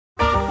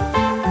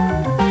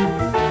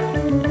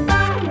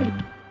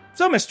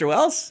So, Mr.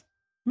 Wells,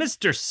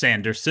 Mr.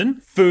 Sanderson,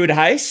 food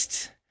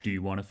heist. do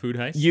you want a food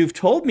heist? You've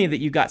told me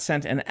that you got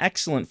sent an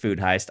excellent food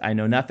heist. I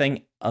know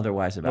nothing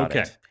otherwise about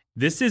it.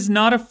 This is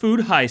not a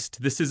food heist.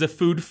 This is a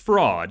food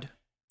fraud.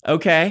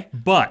 Okay.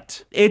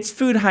 But It's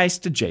food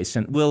heist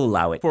adjacent. We'll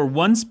allow it. for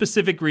one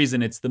specific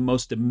reason, it's the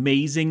most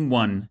amazing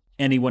one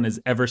anyone has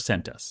ever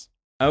sent us.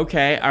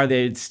 Okay. Are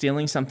they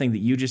stealing something that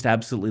you just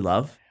absolutely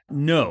love?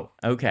 No.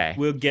 Okay.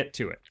 We'll get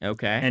to it.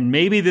 Okay. And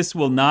maybe this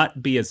will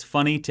not be as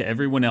funny to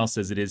everyone else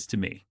as it is to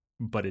me,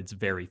 but it's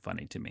very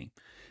funny to me.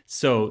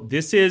 So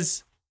this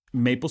is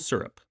maple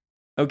syrup.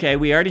 Okay.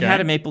 We already Okay.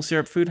 had a maple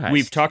syrup food heist.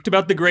 We've talked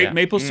about the great Yeah.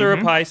 maple syrup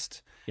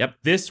heist. Yep.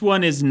 This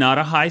one is not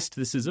a heist.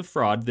 This is a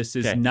fraud. This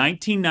is Okay.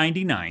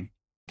 1999.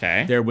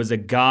 Okay. There was a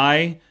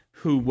guy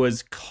who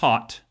was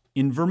caught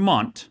in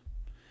Vermont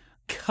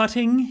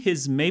cutting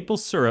his maple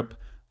syrup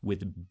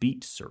with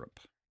beet syrup.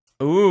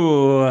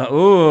 Ooh.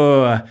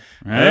 Right?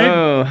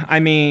 Oh, I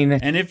mean,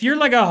 And if you're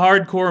like a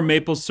hardcore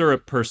maple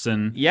syrup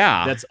person,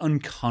 yeah. that's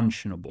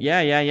unconscionable.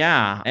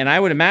 Yeah. And I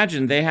would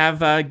imagine they have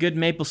good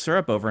maple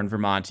syrup over in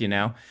Vermont, you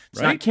know.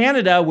 It's Right? not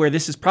Canada where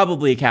this is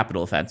probably a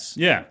capital offense.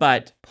 Yeah.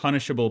 But,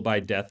 Punishable by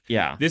death.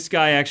 yeah. This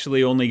guy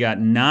actually only got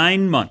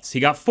 9 months.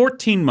 He got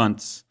 14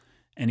 months,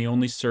 and he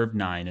only served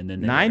 9. And then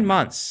they let 9 him out.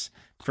 months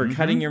for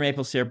cutting your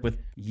maple syrup with...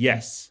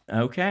 Yes.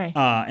 Okay.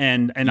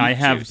 And I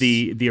have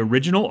juice. the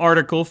original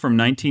article from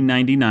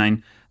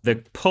 1999. The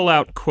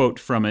pullout quote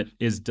from it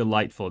is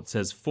delightful. It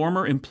says,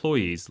 former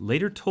employees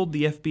later told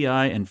the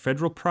FBI and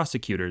federal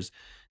prosecutors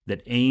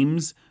that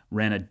Ames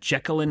ran a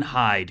Jekyll and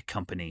Hyde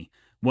company,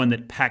 one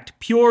that packed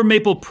pure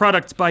maple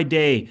products by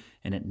day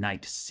and at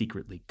night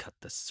secretly cut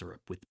the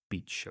syrup with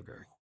beet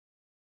sugar.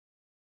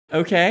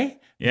 Okay.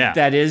 Yeah.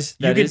 That is...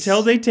 You can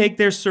tell they take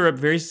their syrup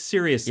very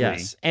seriously.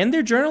 Yes. And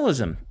their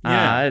journalism.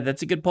 Yeah.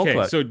 That's a good pull Okay,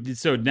 quote.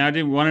 so now do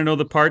you want to know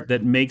the part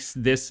that makes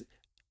this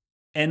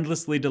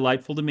endlessly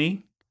delightful to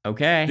me?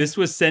 Okay. This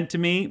was sent to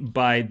me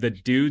by the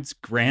dude's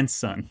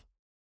grandson.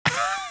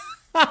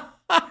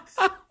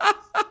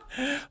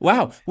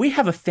 Wow. We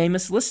have a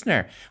famous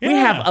listener. We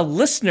Yeah. have a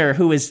listener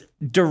who is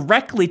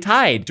directly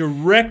tied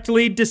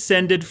Directly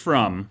descended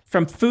from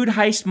from Food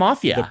Heist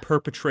Mafia. the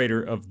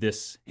perpetrator of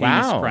this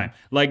heinous Wow. crime.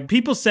 Like,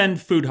 people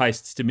send food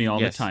heists to me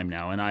all Yes. the time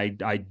now, and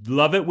I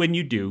love it when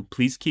you do.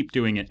 Please keep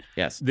doing it.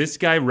 Yes. This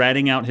guy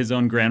ratting out his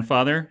own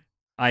grandfather,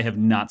 I have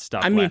not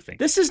stopped I mean, laughing.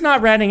 this is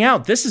not ratting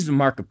out. This is a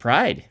mark of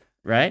pride,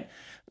 right?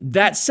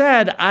 That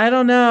said, I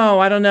don't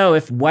know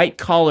if white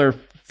collar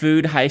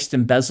food heist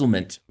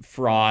embezzlement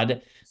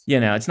fraud,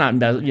 it's not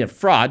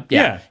fraud,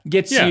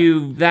 gets Yeah.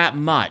 you that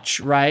much,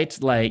 right?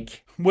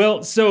 Like,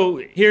 Well, so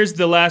here's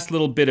the last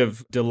little bit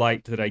of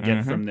delight that I get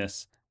Mm-hmm. from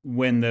this.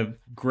 When the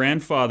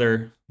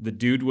grandfather, the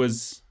dude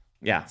was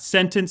yeah,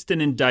 sentenced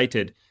and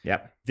indicted,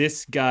 yep.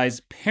 this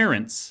guy's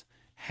parents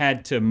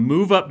had to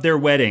move up their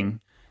wedding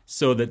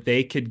so that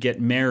they could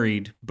get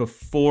married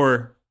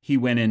before he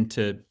went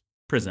into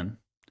prison.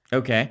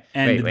 Okay.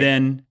 And Wait.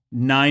 then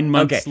 9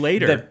 months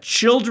later. The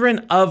children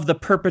of the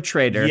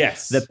perpetrator,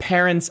 Yes. the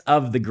parents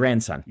of the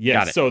grandson. Yes.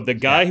 Got it. So the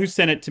guy who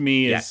sent it to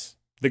me is Yes.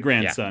 the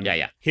grandson.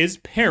 Yeah. His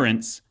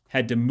parents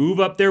had to move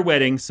up their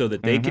wedding so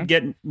that they Mm-hmm. could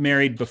get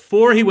married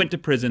before he went to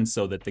prison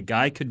so that the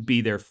guy could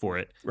be there for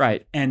it.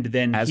 Right. And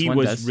then As he one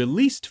was does.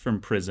 released from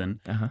prison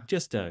Uh-huh.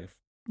 just a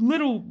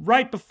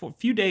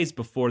few days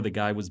before the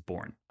guy was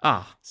born.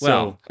 Ah,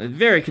 well,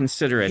 very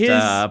considerate his-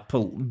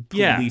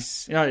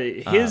 police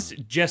His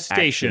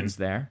gestation actions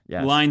there.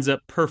 Yes. lines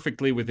up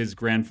perfectly with his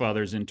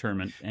grandfather's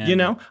interment.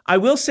 And I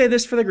will say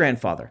this for the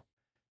grandfather.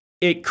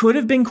 It could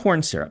have been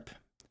corn syrup,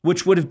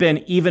 which would have been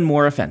even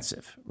more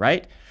offensive,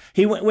 right?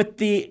 He went with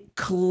the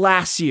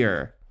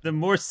classier, the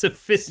more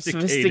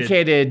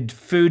sophisticated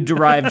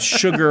food-derived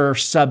sugar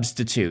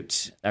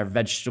substitute, or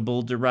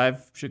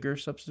vegetable-derived sugar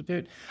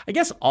substitute. I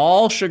guess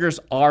all sugars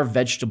are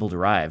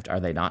vegetable-derived, are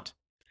they not?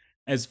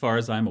 As far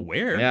as I'm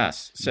aware.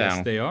 Yes. So,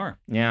 Yes, they are.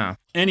 yeah.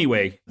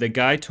 Anyway, the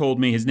guy told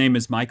me his name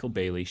is Michael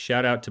Bailey.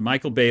 Shout out to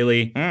Michael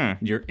Bailey,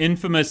 your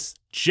infamous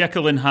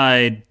Jekyll and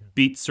Hyde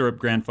beet syrup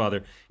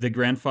grandfather. The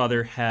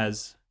grandfather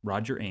has,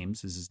 Roger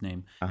Ames is his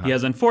name. He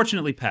has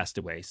unfortunately passed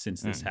away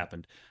since this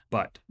happened.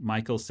 But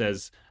Michael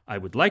says, I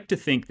would like to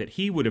think that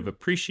he would have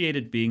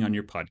appreciated being on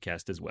your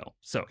podcast as well.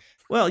 So,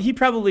 Well, he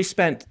probably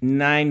spent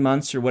 9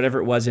 months or whatever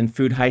it was in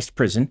food heist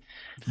prison.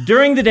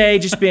 During the day,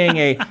 just being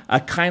a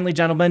kindly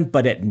gentleman,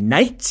 but at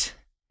night,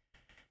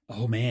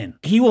 oh man,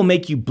 he will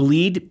make you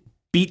bleed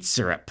beet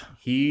syrup.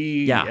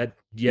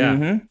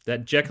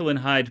 that Jekyll and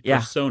Hyde Yeah.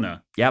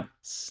 persona Yep.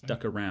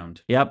 stuck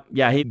around. Yep.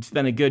 Yeah, he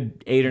spent a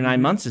good 8 or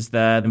 9 months as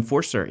the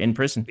enforcer in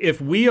prison. If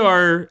we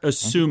are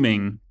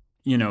assuming,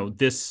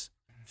 this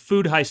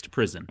food heist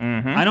prison,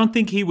 I don't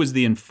think he was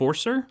the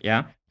enforcer.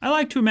 Yeah. I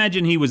like to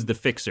imagine he was the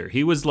fixer.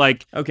 He was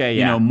like, Okay,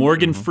 yeah.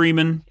 Morgan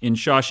Freeman in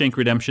Shawshank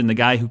Redemption, the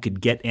guy who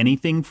could get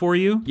anything for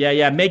you.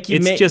 Yeah. Make you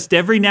It's just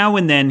every now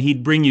and then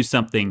he'd bring you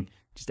something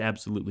just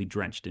absolutely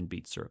drenched in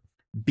beet syrup.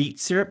 beet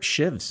syrup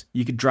shivs.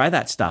 You could dry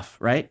that stuff,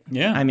 right?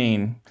 Yeah. I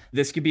mean,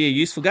 this could be a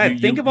useful guide. You-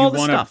 Think you- of all you the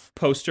want stuff. a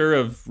poster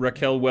of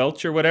Raquel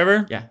Welch or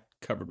whatever? Yeah.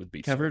 covered with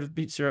beet syrup. Covered with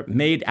beet syrup,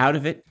 made out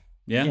of it.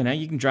 Yeah. You know,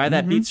 you can dry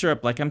that beet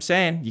syrup, like I'm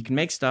saying. You can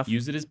make stuff.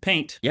 Use it as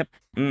paint. Yep.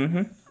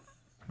 Mm-hmm.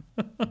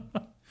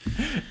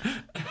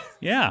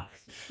 Yeah.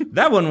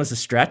 That one was a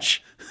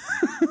stretch.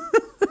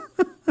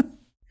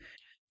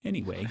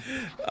 Anyway.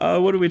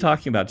 What are we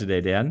talking about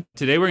today, Dan?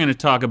 Today we're going to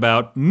talk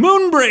about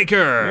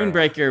Moonbreaker.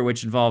 Moonbreaker,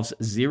 which involves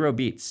 0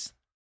 beats.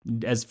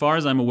 As far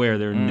as I'm aware,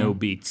 there are no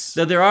beats.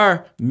 So there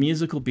are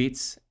musical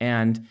beats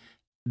and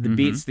the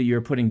beats that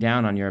you're putting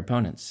down on your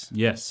opponents.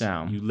 Yes.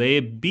 So. You lay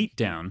a beat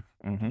down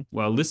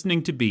while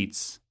listening to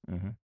beats.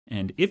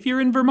 And if you're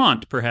in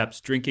Vermont,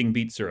 perhaps drinking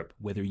beet syrup,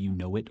 whether you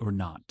know it or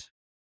not.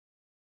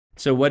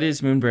 So what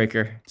is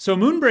Moonbreaker? So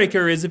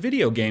Moonbreaker is a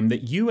video game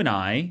that you and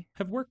I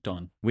have worked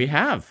on. We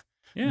have.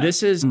 Yeah.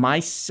 This is my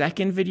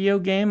second video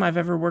game I've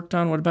ever worked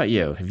on. What about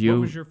you? Have you?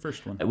 What was your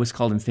first one? It was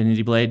called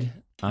Infinity Blade.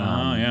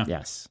 Yeah.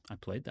 Yes. I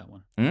played that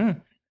one.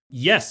 Mm.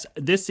 Yes,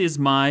 this is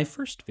my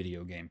first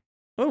video game.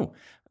 Oh.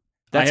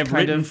 I have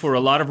written for a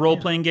lot of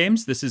role-playing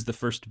games. This is the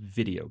first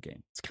video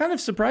game. It's kind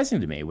of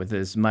surprising to me with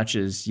as much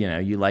as, you know,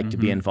 you like to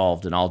be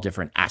involved in all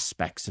different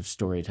aspects of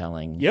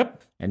storytelling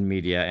and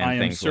media and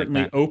things like that. I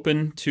am certainly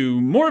open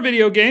to more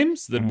video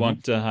games that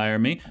want to hire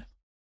me,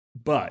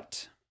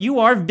 but... You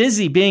are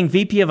busy being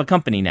VP of a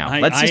company now.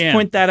 Let's just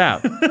point that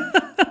out.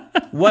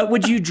 What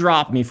would you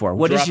drop me for?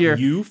 What drop is your...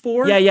 you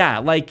for? Yeah.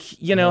 Like,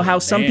 you know, how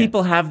some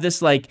people have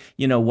this, like,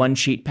 you know, one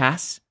cheat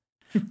pass.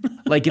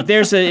 Like if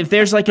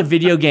there's like a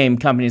video game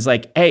company is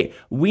like, hey,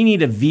 we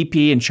need a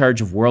VP in charge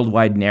of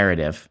worldwide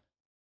narrative.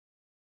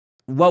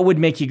 What would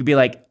make you be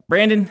like,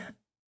 Brandon,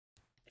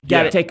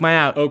 gotta take my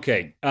out?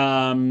 Okay.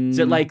 Is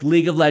it like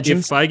League of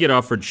Legends? If I get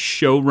offered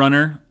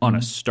showrunner on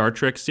a Star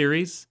Trek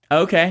series,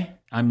 okay,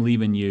 I'm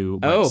leaving you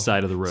by the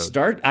side of the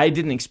road. I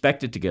didn't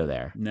expect it to go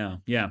there.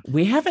 No, yeah.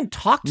 We haven't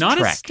talked Not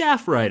Trek. a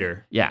staff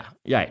writer. Yeah.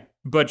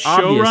 But Obviously.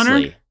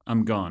 showrunner,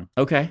 I'm gone.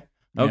 Okay.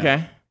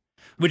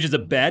 Which is a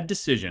bad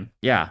decision.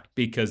 Yeah.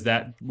 Because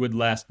that would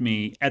last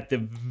me at the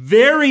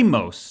very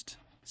most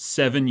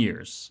 7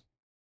 years.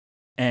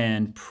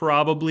 And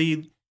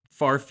probably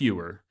far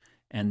fewer.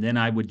 And then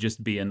I would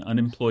just be an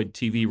unemployed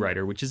TV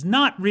writer, which is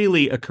not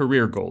really a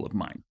career goal of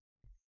mine.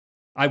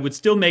 I would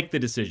still make the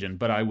decision,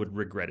 but I would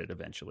regret it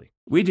eventually.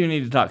 We do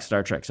need to talk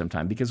Star Trek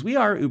sometime because we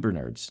are uber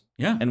nerds.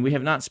 Yeah. And we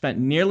have not spent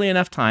nearly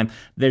enough time.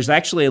 There's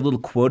actually a little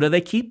quota they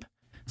keep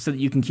so that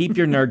you can keep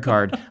your nerd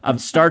card of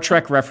Star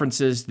Trek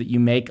references that you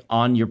make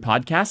on your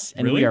podcasts.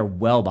 And Really? we are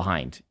well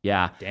behind.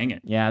 Yeah. Dang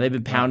it. Yeah, they've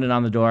been pounding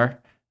on the door.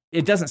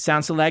 It doesn't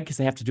sound so loud because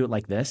they have to do it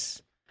like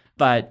this.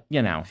 But,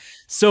 you know.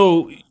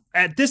 So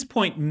at this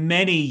point,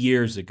 many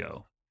years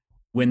ago,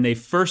 when they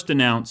first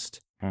announced,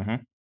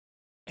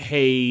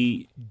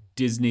 hey,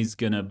 Disney's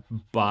going to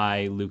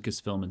buy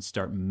Lucasfilm and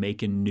start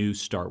making new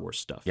Star Wars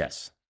stuff.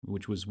 Yes.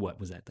 Which was, what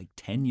was that, like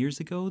 10 years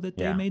ago that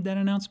they made that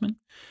announcement?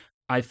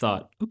 I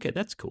thought, okay,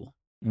 that's cool.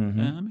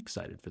 I'm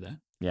excited for that.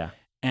 Yeah.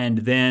 And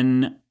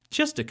then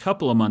just a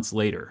couple of months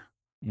later,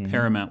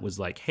 Paramount was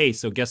like, hey,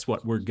 so guess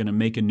what? We're going to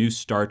make a new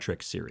Star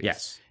Trek series.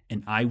 Yes.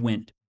 And I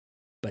went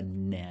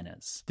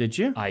bananas. Did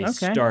you?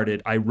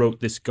 I wrote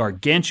this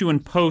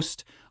gargantuan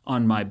post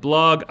on my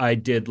blog. I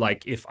did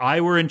like, if I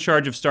were in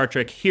charge of Star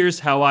Trek, here's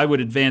how I would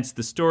advance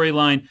the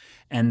storyline.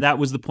 And that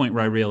was the point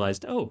where I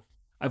realized,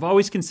 I've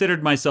always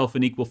considered myself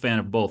an equal fan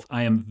of both.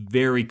 I am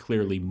very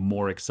clearly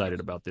more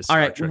excited about this. All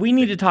right, we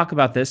need to talk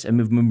about this and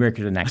move Moonbreaker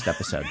to the next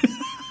episode.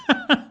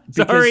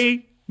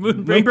 Sorry,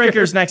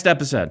 Moonbreaker's next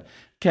episode.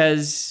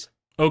 Because,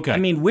 okay, I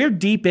mean, we're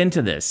deep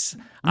into this.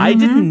 I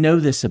didn't know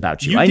this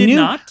about you. You did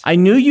not? I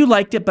knew you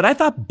liked it, but I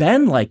thought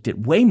Ben liked it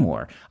way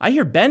more. I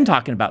hear Ben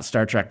talking about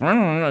Star Trek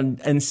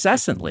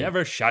incessantly.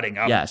 Never shutting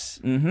up. Yes.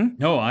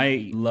 No,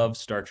 I love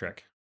Star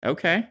Trek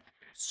Okay.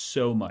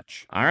 so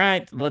much. All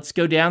right, let's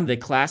go down the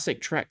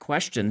classic Trek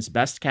questions.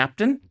 Best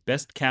captain?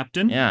 Best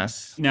captain?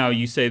 Yes. Now,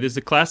 you say this is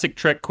a classic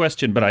Trek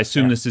question, but I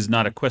assume this is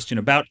not a question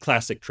about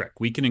classic Trek.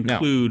 We can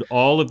include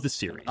all of the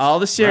series. All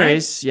the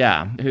series,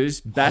 yeah.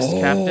 Who's best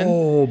captain?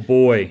 Oh,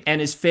 boy.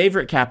 And is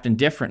favorite captain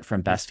different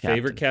from best captain?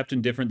 Favorite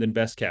captain different than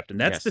best captain.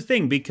 That's the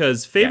thing,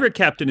 because favorite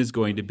captain is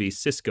going to be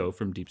Sisko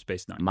from Deep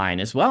Space Nine. Mine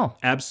as well.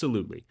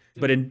 Absolutely.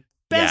 But in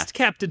best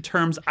captain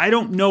terms, I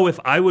don't know if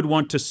I would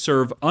want to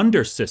serve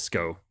under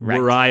Sisko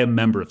were I a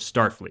member of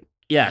Starfleet.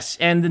 Yes,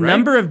 and the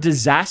number of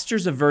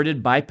disasters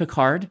averted by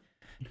Picard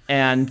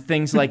and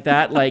things like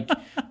that. Like,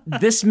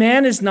 this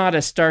man is not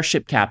a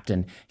starship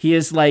captain. He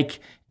is like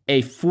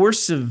a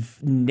force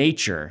of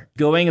nature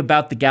going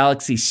about the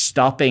galaxy,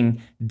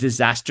 stopping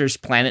disasters,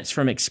 planets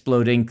from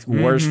exploding,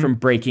 wars from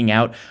breaking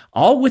out,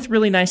 all with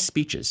really nice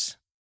speeches.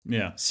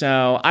 Yeah.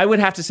 So I would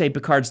have to say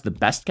Picard's the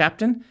best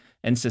captain.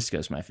 And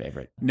Sisko's my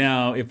favorite.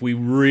 Now, if we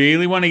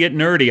really want to get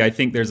nerdy, I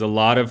think there's a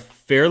lot of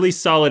fairly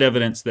solid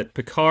evidence that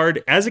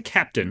Picard, as a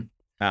captain,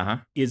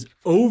 is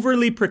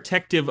overly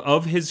protective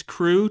of his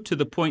crew to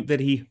the point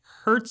that he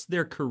hurts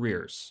their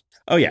careers.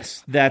 Oh,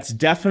 yes. That's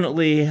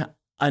definitely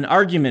an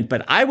argument,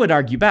 but I would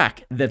argue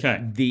back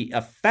that the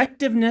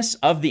effectiveness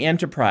of the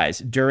Enterprise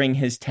during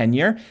his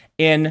tenure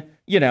in,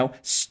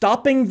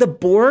 stopping the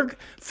Borg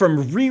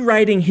from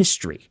rewriting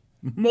history.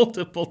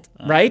 multiple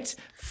times. right?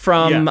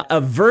 From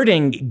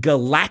averting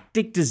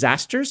galactic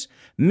disasters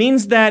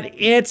means that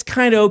it's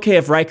kind of okay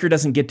if Riker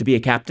doesn't get to be a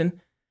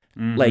captain.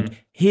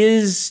 Like,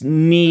 his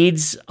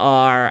needs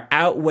are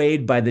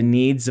outweighed by the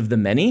needs of the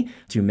many,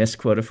 to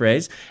misquote a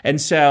phrase. And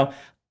so,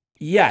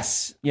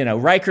 yes,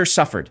 Riker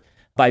suffered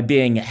by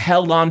being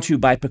held onto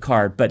by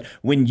Picard. But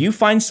when you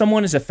find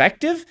someone as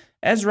effective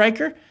as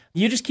Riker,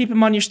 you just keep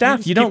him on your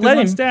staff. You don't let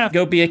him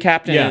go be a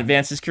captain and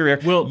advance his career.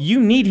 Well, you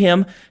need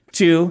him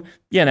to,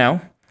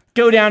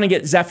 go down and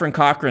get Zephyr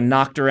Cochrane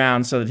knocked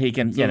around so that he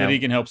can, that he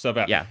can help stuff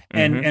out. Yeah.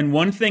 And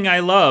one thing I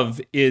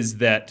love is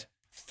that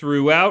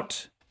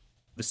throughout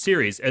the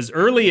series, as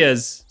early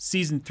as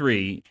season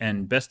 3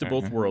 and Best of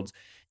Both Worlds,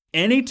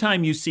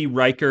 anytime you see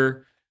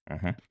Riker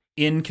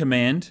in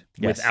command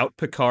without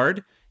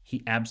Picard,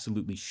 he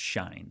absolutely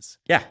shines.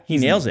 Yeah, he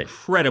nails it.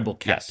 Incredible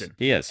captain. Yes,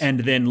 he is.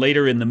 And then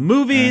later in the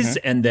movies,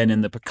 and then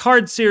in the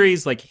Picard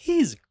series, like,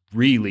 he's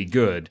really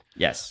good.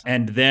 Yes.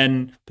 And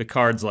then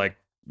Picard's like,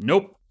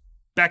 nope,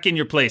 back in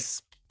your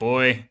place,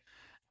 boy.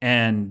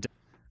 And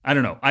I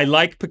don't know. I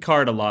like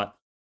Picard a lot,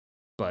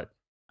 but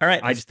all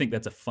right, I just think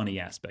that's a funny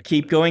aspect.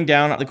 Keep going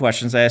down the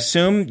questions. I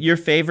assume your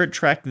favorite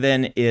Trek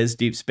then is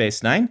Deep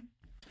Space Nine?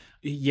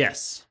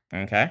 Yes.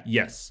 Okay.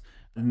 Yes.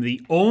 And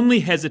the only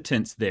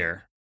hesitance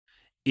there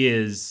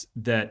is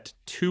that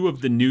 2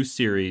 of the new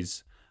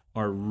series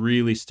are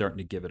really starting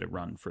to give it a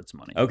run for its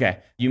money. Okay.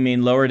 You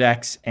mean Lower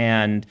Decks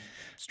and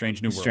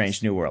Strange New Worlds.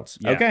 Strange New Worlds.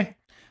 Yeah. Okay.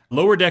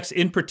 Lower Decks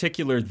in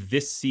particular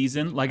this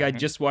season, like I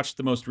just watched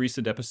the most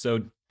recent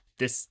episode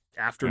this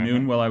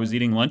afternoon while I was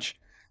eating lunch.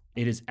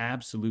 It is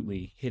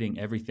absolutely hitting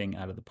everything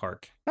out of the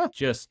park.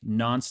 Just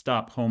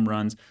nonstop home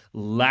runs.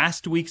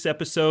 Last week's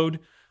episode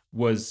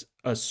was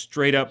a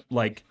straight up,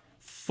 like,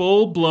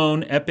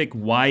 full-blown epic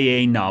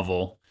YA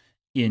novel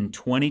in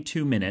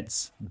 22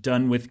 minutes,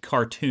 done with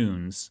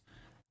cartoons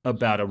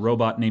about a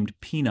robot named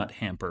Peanut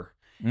Hamper.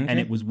 And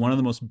it was one of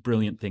the most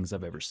brilliant things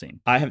I've ever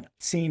seen. I haven't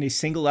seen a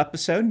single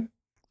episode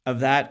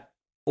of that,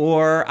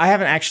 or I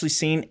haven't actually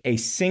seen a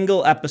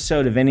single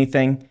episode of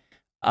anything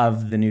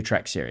of the new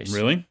Trek series.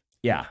 Really?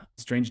 Yeah.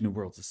 Strange New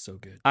Worlds is so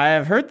good. I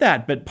have heard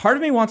that, but part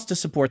of me wants to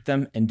support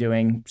them in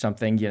doing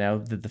something,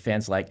 that the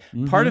fans like.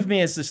 Part of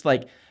me is just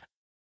like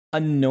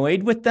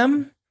annoyed with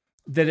them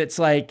that it's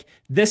like,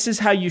 this is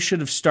how you should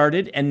have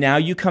started, and now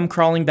you come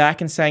crawling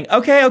back and saying,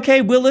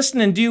 okay, we'll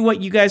listen and do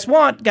what you guys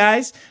want,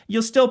 guys.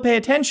 You'll still pay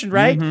attention,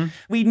 right?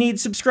 We need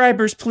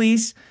subscribers,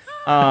 please.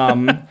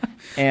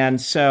 And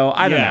so,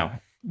 I don't know.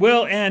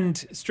 Well, and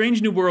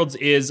Strange New Worlds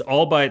is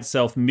all by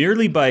itself,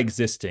 merely by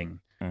existing,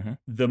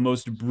 the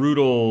most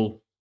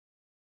brutal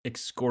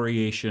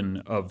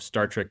excoriation of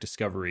Star Trek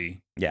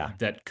Discovery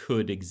that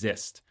could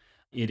exist.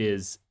 It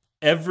is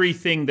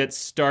everything that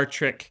Star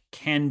Trek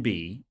can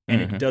be, and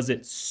it does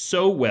it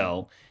so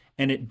well,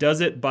 and it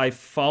does it by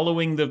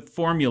following the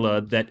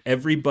formula that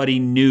everybody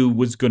knew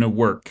was going to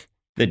work.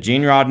 That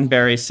Gene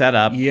Roddenberry set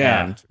up.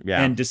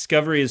 And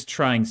Discovery is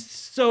trying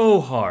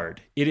so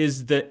hard. It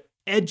is the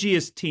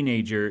edgiest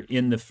teenager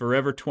in the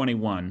Forever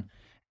 21,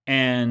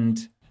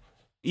 and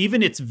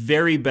even its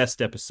very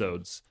best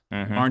episodes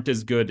aren't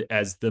as good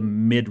as the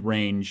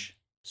mid-range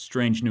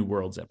Strange New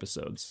Worlds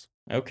episodes.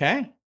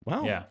 Okay.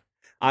 Well,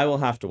 I will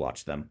have to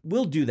watch them.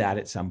 We'll do that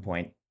at some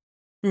point.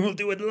 We'll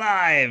do it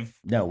live.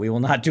 No, we will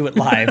not do it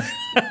live.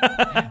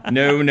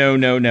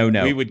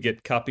 No. We would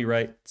get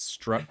copyright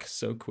struck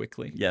so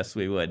quickly. Yes,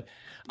 we would.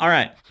 All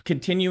right.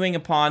 Continuing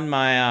upon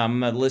my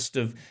list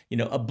of,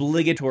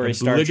 obligatory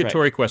Star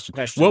Trek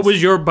questions. What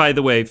was your, by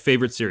the way,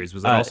 favorite series?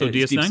 Was that also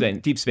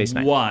DS9? Deep Space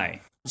Nine.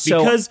 Why?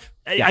 Because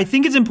I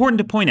think it's important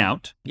to point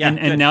out,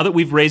 and now that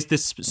we've raised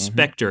this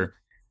specter,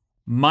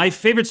 my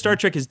favorite Star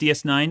Trek is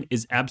DS9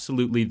 is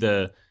absolutely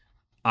the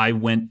I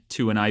went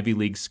to an Ivy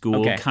League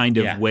school kind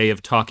of way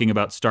of talking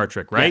about Star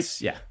Trek, right?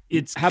 Yes, yeah.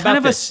 It's kind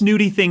of a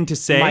snooty thing to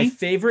say. My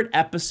favorite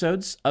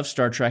episodes of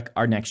Star Trek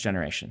are Next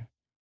Generation.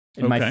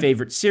 And my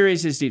favorite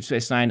series is Deep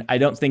Space Nine. I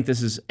don't think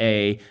this is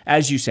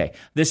as you say,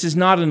 this is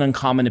not an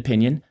uncommon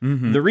opinion.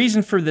 The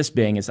reason for this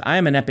being is I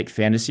am an epic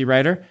fantasy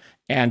writer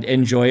and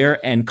enjoyer,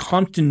 and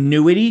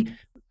continuity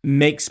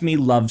makes me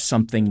love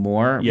something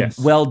more. Yes.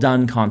 Well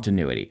done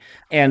continuity.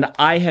 And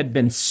I had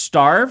been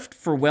starved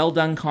for well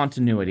done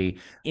continuity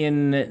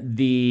in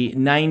the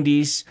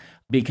 90s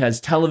because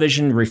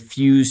television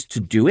refused to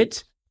do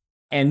it.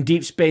 And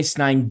Deep Space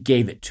Nine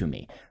gave it to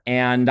me.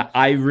 And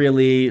I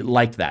really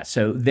liked that.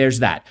 So there's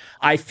that.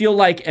 I feel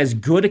like as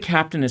good a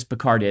captain as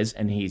Picard is,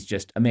 and he's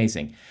just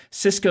amazing,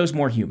 Sisko's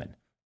more human.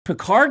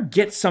 Picard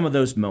gets some of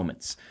those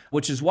moments,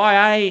 which is why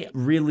I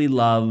really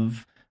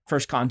love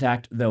First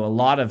Contact, though a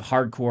lot of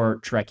hardcore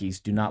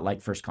Trekkies do not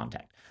like First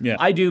Contact. Yeah.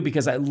 I do,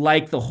 because I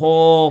like the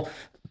whole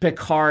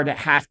Picard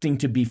having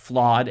to be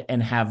flawed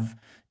and have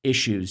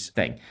issues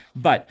thing.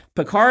 But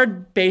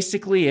Picard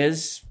basically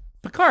is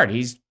Picard.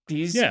 He's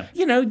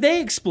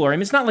they explore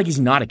him. It's not like he's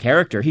not a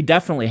character. He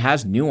definitely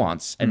has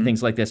nuance and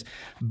things like this.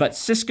 But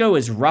Sisko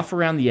is rough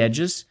around the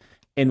edges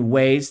in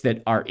ways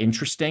that are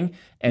interesting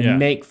and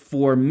make,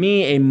 for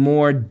me, a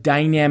more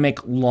dynamic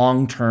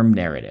long-term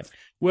narrative.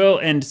 Well,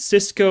 and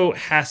Sisko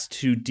has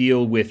to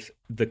deal with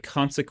the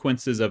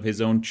consequences of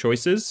his own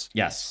choices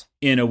Yes.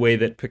 in a way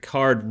that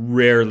Picard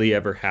rarely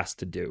ever has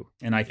to do.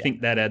 And I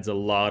think that adds a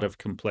lot of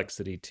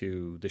complexity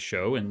to the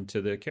show and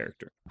to the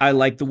character. I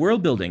like the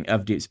world building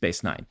of Deep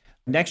Space Nine.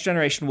 Next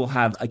Generation will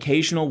have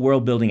occasional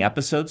world building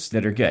episodes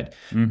that are good.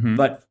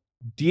 But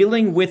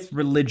dealing with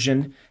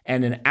religion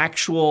and an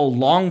actual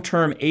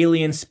long-term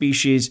alien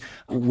species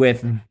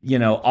with,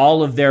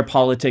 all of their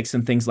politics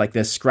and things like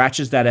this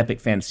scratches that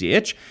epic fantasy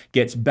itch.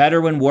 Gets better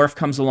when Worf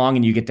comes along,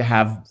 and you get to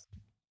have,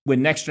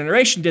 when Next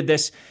Generation did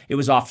this, it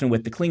was often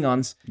with the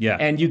Klingons. Yeah.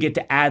 And you get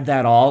to add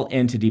that all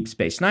into Deep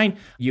Space Nine.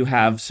 You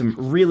have some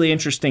really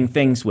interesting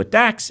things with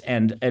Dax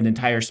and an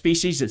entire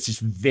species that's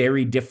just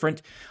very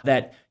different,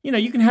 that,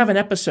 you can have an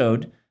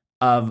episode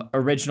of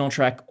Original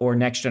Trek or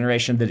Next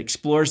Generation that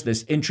explores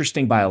this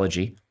interesting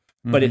biology,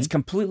 but it's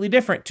completely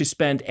different to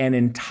spend an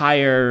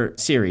entire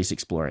series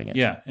exploring it.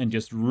 Yeah, and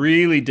just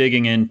really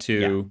digging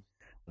into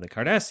the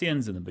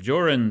Cardassians and the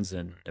Bajorans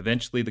and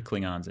eventually the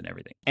Klingons and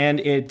everything. And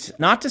it's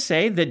not to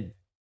say that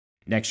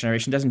Next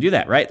Generation doesn't do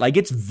that, right? Like,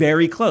 it's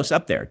very close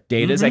up there.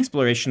 Data's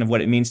exploration of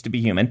what it means to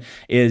be human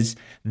is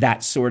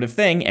that sort of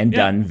thing, and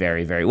done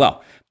very, very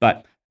well.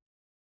 But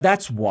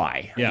that's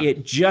why.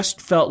 It just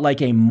felt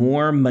like a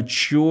more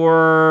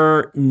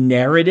mature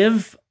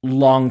narrative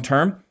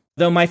long-term.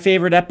 Though my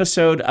favorite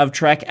episode of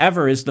Trek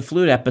ever is the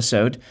flute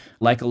episode,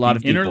 like a lot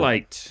of people. Inner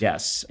Light.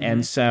 Yes.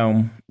 And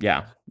so,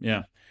 yeah.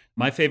 Yeah.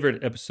 My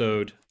favorite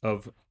episode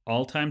of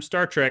all-time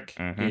Star Trek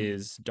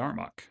is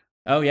Darmok.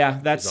 Oh, yeah.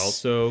 That's It's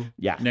also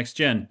Next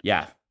Gen.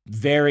 Yeah.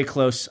 Very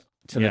close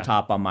to the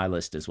top on my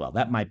list as well.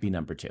 That might be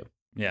number 2.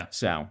 Yeah.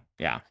 So,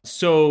 yeah.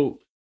 So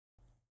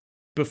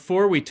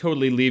before we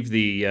totally leave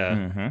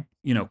the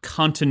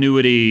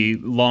continuity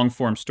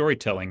long-form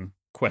storytelling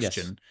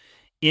question,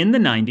 in the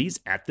 90s,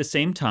 at the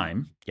same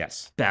time,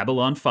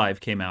 Babylon 5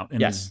 came out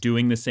and was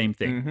doing the same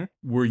thing.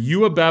 Were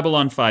you a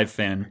Babylon 5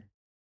 fan?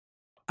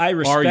 I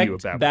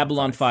respect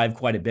Babylon 5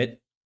 quite a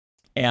bit,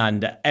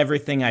 and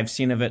everything I've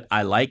seen of it,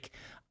 I like.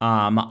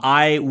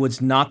 I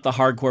was not the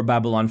hardcore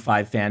Babylon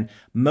 5 fan,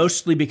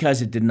 mostly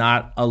because it did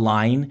not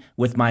align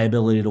with my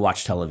ability to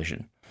watch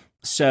television.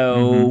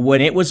 So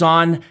when it was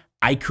on,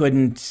 I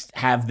couldn't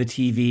have the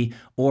TV,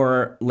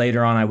 or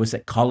later on I was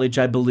at college,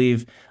 I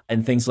believe,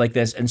 and things like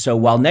this. And so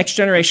while Next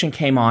Generation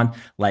came on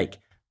like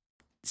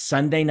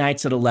Sunday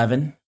nights at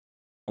 11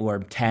 or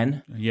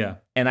 10,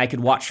 and I could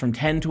watch from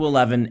 10 to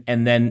 11,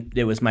 and then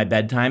it was my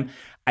bedtime,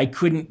 I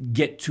couldn't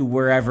get to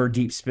wherever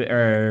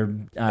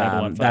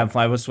Babylon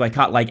 5 was, so I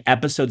caught like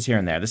episodes here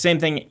and there. The same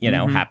thing,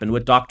 happened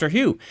with Doctor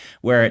Who,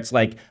 where it's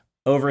like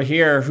over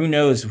here, who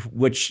knows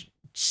which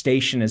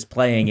station is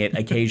playing it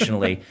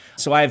occasionally.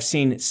 So I've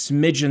seen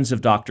smidgens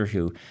of Doctor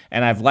Who,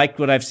 and I've liked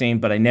what I've seen,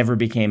 but I never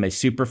became a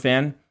super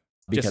fan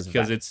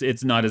because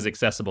it's not as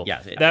accessible.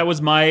 Yeah, that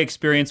was my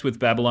experience with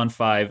Babylon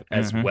 5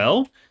 as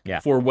well.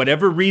 Yeah. For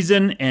whatever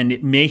reason, and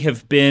it may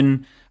have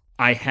been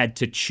I had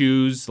to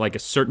choose like a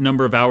certain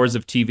number of hours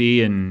of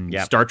TV in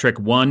Star Trek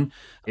 1.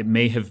 It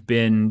may have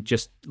been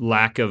just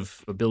lack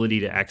of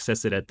ability to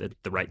access it at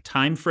the right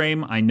time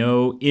frame. I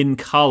know in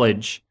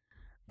college,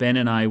 Ben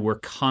and I were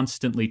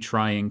constantly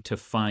trying to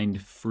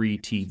find free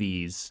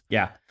TVs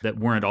that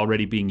weren't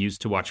already being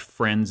used to watch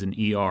Friends and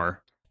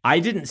ER. I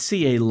didn't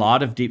see a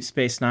lot of Deep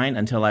Space Nine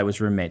until I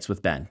was roommates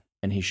with Ben,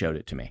 and he showed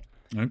it to me.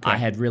 Okay. I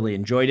had really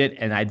enjoyed it,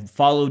 and I'd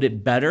followed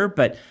it better,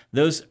 but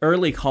those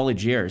early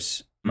college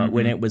years,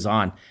 when it was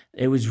on,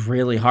 it was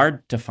really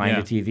hard to find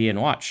a TV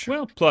and watch.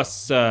 Well,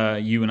 plus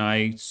you and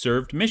I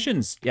served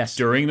missions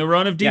during the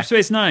run of Deep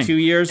Space Nine. 2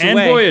 years and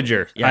away.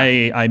 Voyager.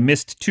 Yeah. I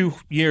missed 2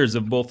 years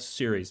of both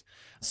series.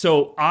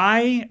 So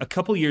I, a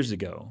couple years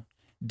ago,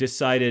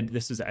 decided,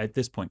 this is at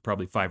this point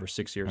probably 5 or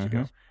 6 years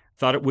ago,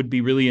 thought it would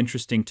be really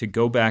interesting to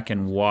go back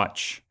and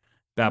watch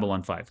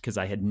Babylon 5 because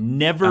I had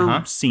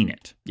never seen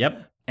it.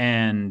 Yep.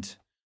 And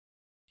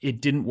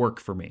it didn't work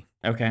for me.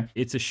 Okay.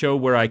 It's a show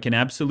where I can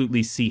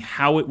absolutely see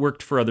how it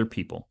worked for other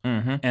people.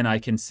 And I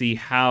can see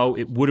how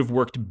it would have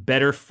worked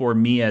better for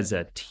me as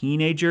a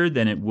teenager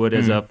than it would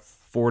as a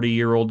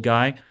 40-year-old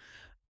guy.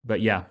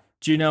 But yeah.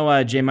 Do you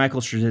know J.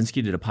 Michael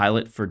Straczynski did a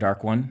pilot for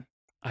Dark One?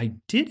 I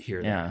did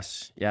hear that.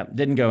 Yes. Yeah.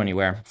 Didn't go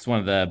anywhere. It's one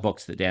of the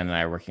books that Dan and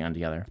I are working on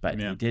together. But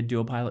he did do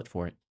a pilot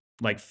for it.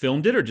 Like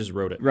filmed it or just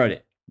wrote it? Wrote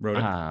it. Wrote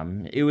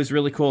it. It was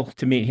really cool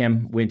to meet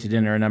him. Went to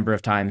dinner a number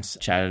of times,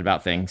 chatted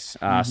about things.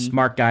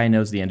 Smart guy,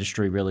 knows the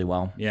industry really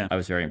well. Yeah. I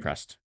was very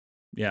impressed.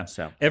 Yeah.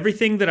 So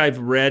everything that I've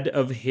read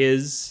of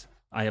his,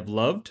 I have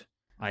loved.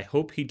 I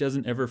hope he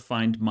doesn't ever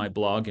find my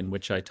blog in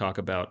which I talk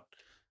about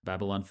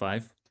Babylon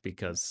 5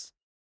 because...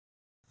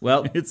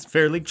 Well, it's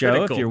fairly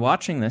critical. Joe, if you're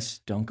watching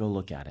this, don't go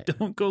look at it.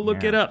 Don't go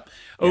look it up.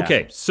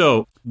 Okay,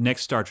 so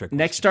next Star Trek.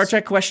 Next Star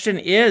Trek question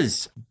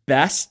is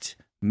best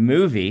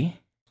movie.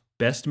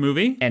 Best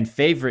movie? And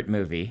favorite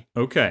movie.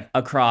 Okay.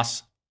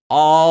 Across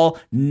all,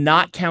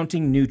 not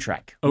counting New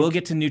Trek. Okay. We'll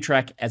get to New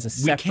Trek as a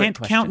separate question. We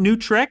can't count New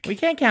Trek? We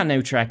can't count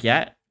New Trek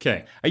yet.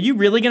 Okay. Are you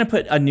really going to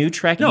put a New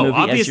Trek movie as your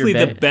obviously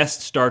the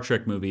best Star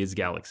Trek movie is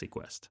Galaxy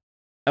Quest.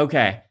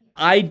 Okay.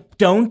 I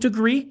don't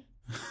agree.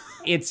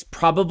 It's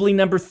probably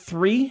number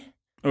 3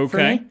 for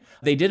Okay. me.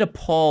 They did a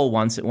poll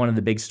once at one of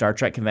the big Star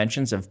Trek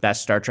conventions of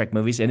best Star Trek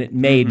movies, and it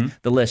made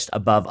the list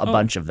above a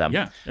bunch of them.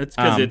 Yeah, it's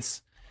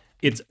because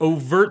it's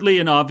overtly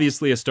and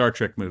obviously a Star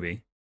Trek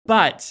movie.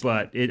 But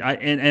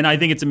I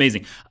think it's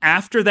amazing.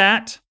 After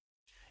that,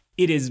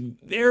 it is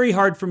very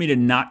hard for me to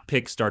not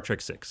pick Star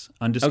Trek VI,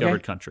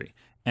 Undiscovered Country.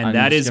 And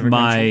that is Undiscovered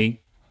my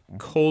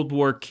Cold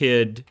War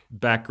kid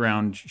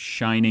background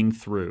shining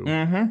through.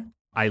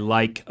 I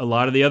like a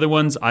lot of the other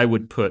ones. I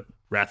would put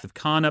Wrath of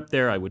Khan up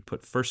there. I would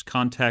put First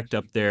Contact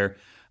up there.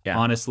 Yeah.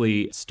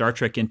 Honestly, Star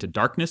Trek Into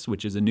Darkness,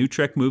 which is a new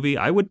Trek movie,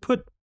 I would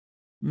put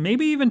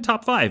maybe even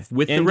top 5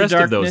 with the rest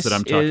of those that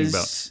I'm talking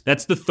about.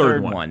 That's the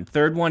third one.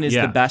 Third one is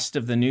the best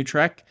of the new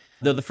Trek,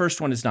 though the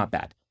first one is not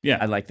bad. Yeah.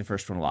 I like the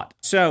first one a lot.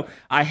 So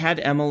I had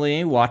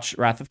Emily watch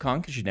Wrath of Khan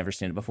because she'd never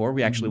seen it before.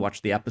 We actually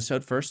watched the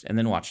episode first and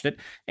then watched it.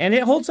 And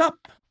it holds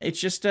up. It's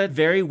just a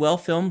very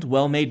well-filmed,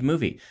 well-made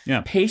movie.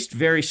 Yeah. Paced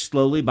very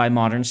slowly by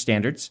modern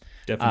standards.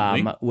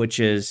 Definitely. Which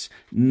is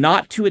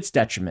not to its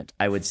detriment,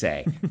 I would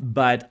say.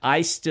 But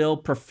I still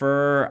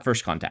prefer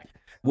First Contact,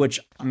 which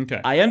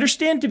I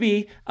understand to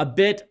be a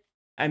bit,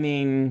 I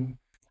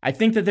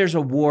think that there's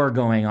a war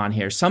going on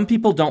here. Some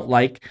people don't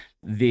like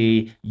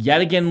the yet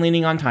again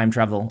leaning on time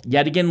travel,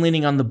 yet again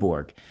leaning on the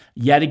Borg,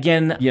 yet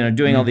again,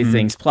 doing all these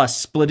things, plus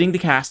splitting the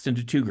cast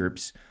into 2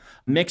 groups,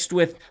 mixed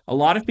with a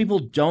lot of people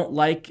don't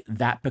like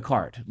that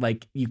Picard.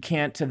 Like, you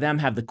can't, to them,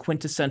 have the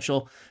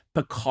quintessential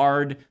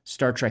Picard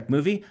Star Trek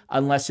movie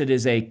unless it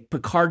is a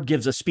Picard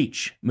gives a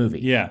speech movie.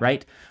 Yeah.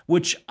 Right?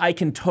 Which I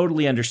can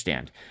totally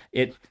understand.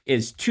 It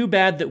is too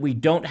bad that we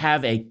don't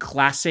have a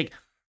classic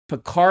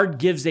Picard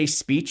gives a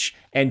speech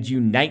and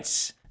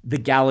unites the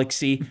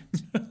galaxy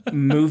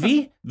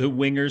movie. The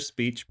Winger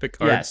speech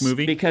Picard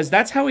movie. Because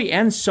that's how he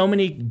ends so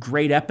many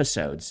great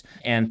episodes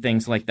and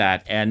things like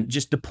that. And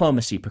just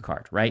diplomacy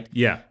Picard, right?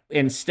 Yeah.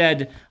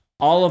 Instead,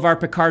 all of our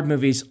Picard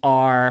movies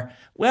are,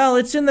 well,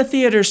 it's in the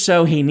theater,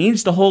 so he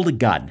needs to hold a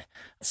gun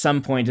at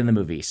some point in the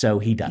movie. So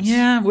he does.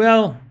 Yeah,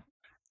 well,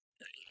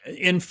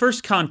 in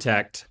First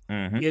Contact,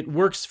 it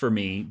works for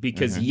me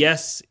because,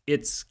 yes,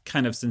 it's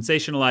kind of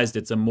sensationalized.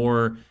 It's a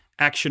more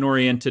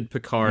action-oriented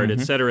Picard,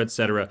 et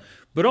cetera,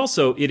 but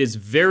also it is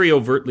very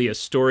overtly a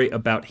story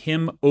about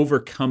him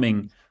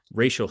overcoming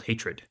racial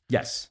hatred.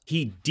 Yes.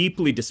 He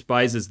deeply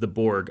despises the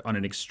Borg on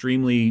an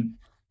extremely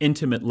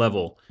intimate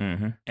level,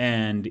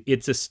 and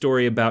it's a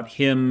story about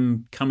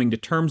him coming to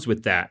terms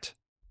with that.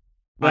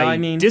 Well, I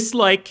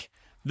dislike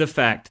the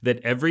fact that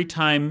every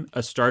time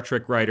a Star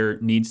Trek writer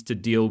needs to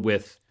deal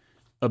with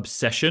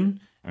obsession,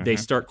 they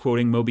start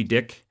quoting Moby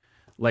Dick.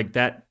 Like,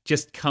 that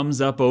just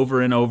comes up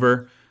over and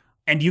over.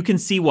 And you can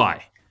see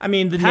why.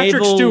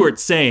 Patrick Stewart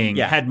saying,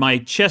 had my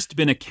chest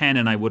been a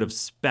cannon, I would have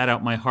spat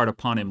out my heart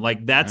upon him.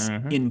 Like, that's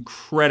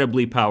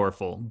incredibly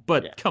powerful.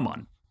 But come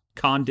on.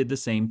 Khan did the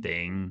same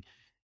thing.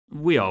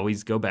 We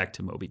always go back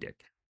to Moby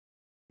Dick.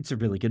 It's a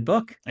really good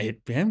book.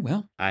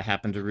 Well, I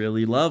happen to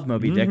really love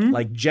Moby Dick,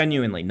 like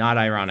genuinely, not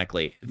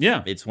ironically.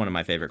 Yeah. It's one of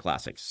my favorite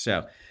classics.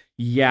 So,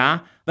 yeah,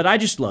 but I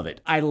just love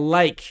it. I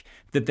like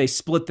that they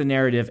split the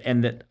narrative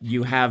and that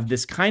you have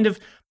this kind of,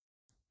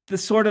 the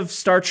sort of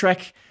Star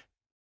Trek,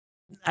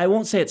 I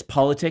won't say it's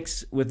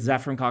politics with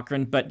Zefram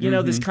Cochrane, but,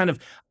 this kind of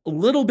a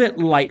little bit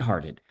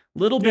lighthearted,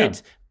 little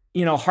bit,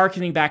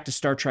 hearkening back to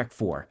Star Trek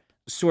 4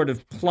 sort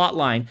of plot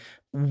line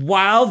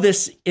while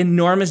this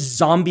enormous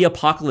zombie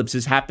apocalypse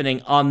is happening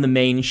on the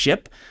main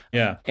ship.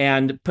 Yeah.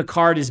 And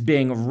Picard is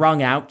being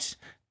wrung out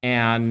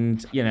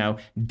and,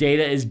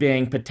 Data is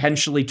being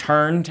potentially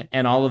turned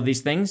and all of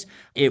these things.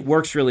 It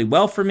works really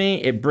well for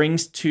me. It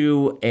brings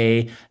to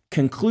a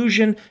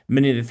conclusion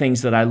many of the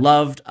things that I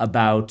loved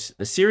about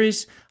the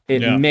series.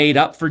 It made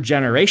up for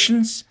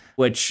Generations,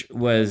 which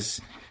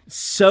was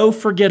so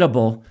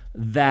forgettable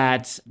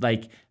that,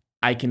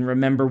 I can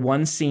remember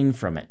one scene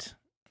from it.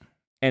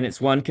 And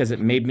it's one because it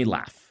made me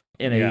laugh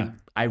in a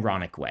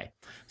ironic way.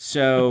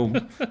 So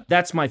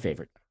that's my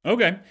favorite.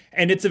 Okay.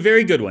 And it's a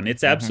very good one.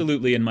 It's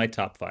absolutely in my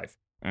top 5.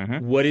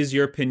 What is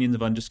your opinion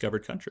of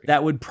Undiscovered Country?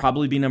 That would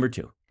probably be number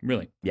 2.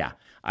 Really? Yeah.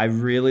 I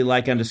really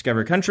like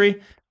Undiscovered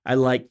Country. I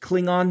like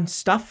Klingon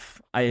stuff.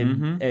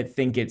 I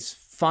think it's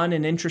fun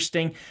and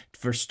interesting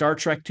for Star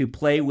Trek to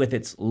play with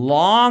its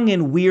long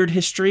and weird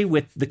history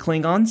with the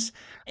Klingons.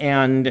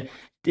 And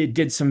it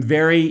did some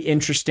very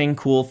interesting,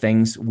 cool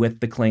things with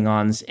the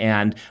Klingons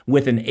and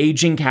with an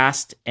aging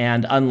cast.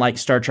 And unlike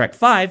Star Trek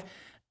V,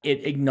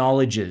 it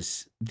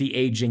acknowledges the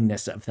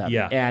agingness of them.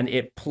 Yeah. And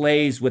it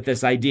plays with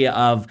this idea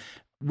of,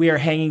 we are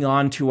hanging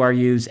on to our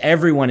youth.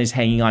 Everyone is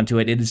hanging on to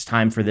it. It is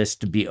time for this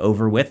to be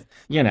over with,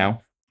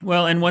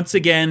 Well, and once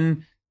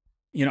again,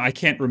 I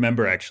can't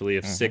remember actually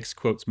if 6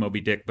 quotes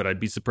Moby Dick, but I'd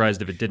be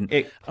surprised if it didn't.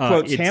 It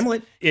quotes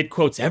Hamlet. It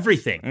quotes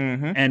everything.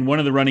 And one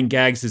of the running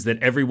gags is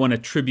that everyone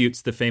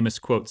attributes the famous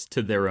quotes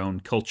to their own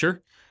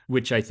culture,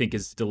 which I think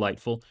is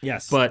delightful.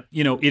 Yes. But,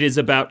 it is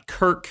about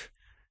Kirk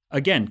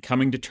again,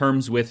 coming to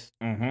terms with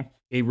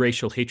a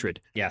racial hatred.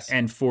 Yes.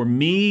 And for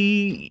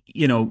me,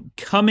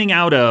 coming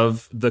out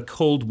of the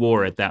Cold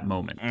War at that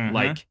moment,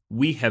 like,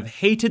 we have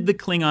hated the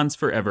Klingons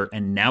forever,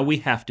 and now we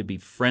have to be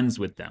friends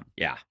with them.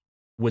 Yeah.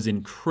 Was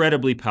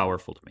incredibly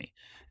powerful to me.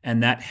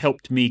 And that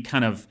helped me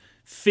kind of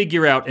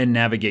figure out and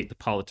navigate the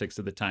politics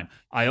of the time.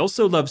 I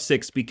also love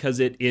 6 because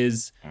it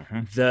is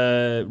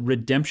the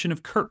redemption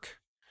of Kirk.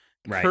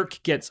 Right. Kirk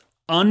gets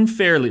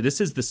unfairly, this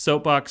is the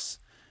soapbox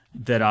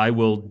that I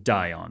will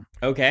die on.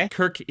 Okay.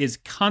 Kirk is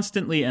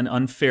constantly and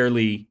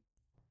unfairly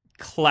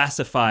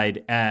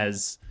classified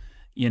as,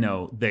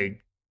 the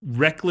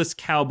reckless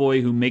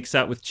cowboy who makes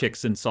out with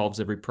chicks and solves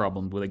every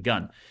problem with a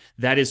gun.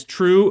 That is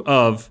true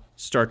of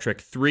Star Trek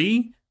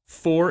 3,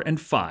 4, and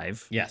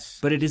 5. Yes.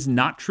 But it is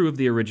not true of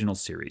the original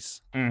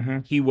series.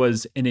 He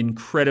was an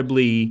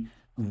incredibly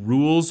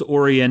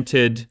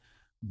rules-oriented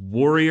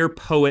warrior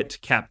poet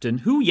captain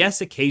who,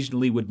 yes,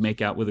 occasionally would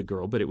make out with a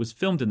girl, but it was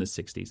filmed in the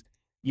 60s.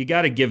 You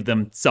got to give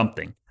them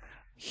something.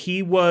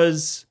 He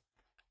was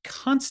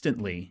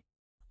constantly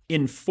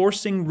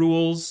enforcing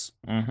rules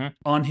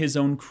on his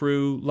own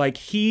crew. Like,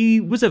 he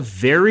was a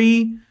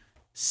very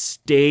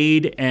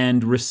staid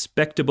and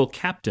respectable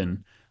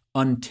captain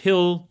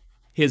until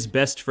his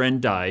best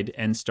friend died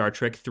and Star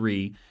Trek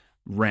 3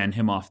 ran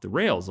him off the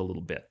rails a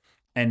little bit.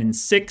 And in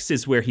 6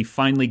 is where he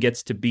finally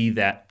gets to be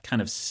that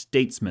kind of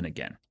statesman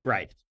again.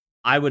 Right.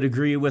 I would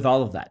agree with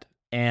all of that.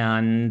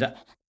 And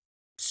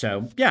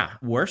so, yeah,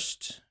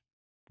 worst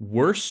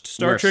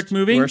Star Trek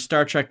movie? Worst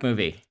Star Trek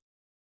movie.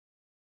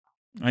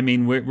 I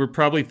mean, we're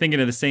probably thinking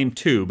of the same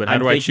two, but how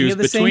do I thinking choose of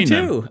the between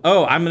same them? two.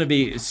 Oh, I'm going to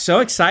be so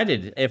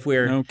excited if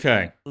we're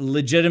Okay.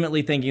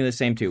 legitimately thinking of the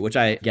same two, which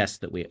I guess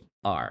that we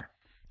are.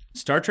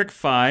 Star Trek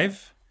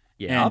 5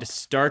 Yep. and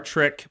Star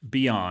Trek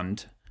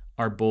Beyond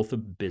are both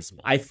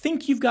abysmal. I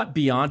think you've got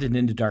Beyond and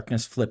Into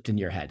Darkness flipped in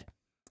your head.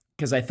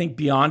 Because I think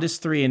Beyond is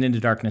 3 and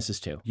Into Darkness is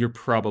 2. You're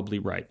probably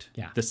right.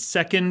 Yeah. The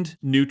second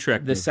new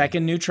Trek movie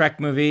second new Trek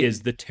movie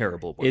is the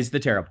terrible one. is the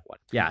terrible one.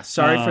 Yeah,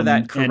 sorry for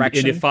that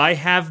correction. And if I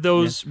have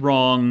those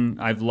wrong,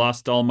 I've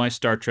lost all my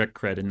Star Trek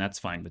cred, and that's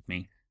fine with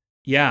me.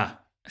 Yeah.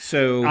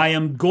 So I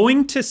am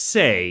going to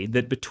say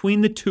that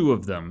between the two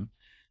of them,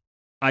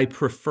 I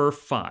prefer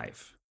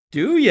 5.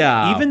 do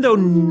ya? Even though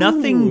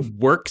nothing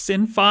works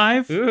in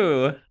 5,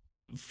 Ooh.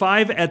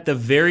 5 at the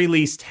very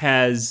least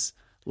has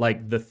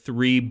like the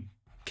 3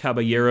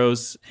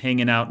 caballeros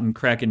hanging out and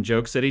cracking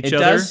jokes at each other. It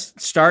does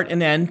start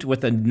and end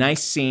with a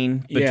nice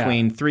scene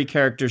between 3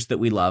 characters that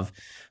we love,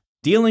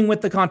 dealing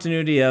with the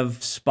continuity of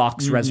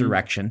Spock's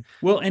resurrection.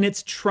 Well, and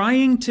it's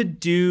trying to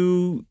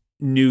do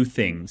new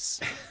things,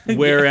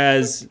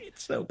 whereas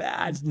It's so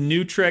bad.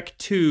 New Trek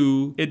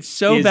 2 It's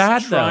so is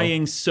bad, though.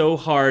 trying so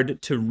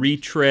hard to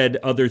retread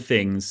other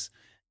things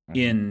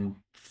in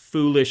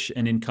foolish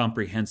and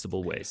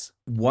incomprehensible ways.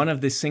 One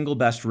of the single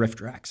best riff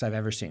tracks I've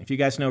ever seen. If you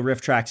guys know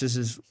riff tracks, this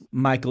is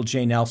Michael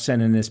J.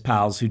 Nelson and his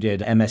pals who did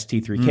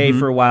MST3K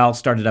for a while,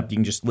 started up. You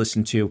can just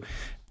listen to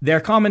their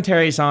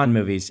commentaries on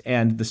movies,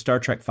 and the Star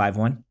Trek 5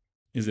 one.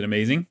 Is it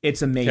amazing?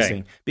 It's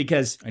amazing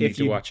because I need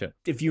to watch it.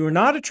 If you are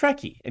not a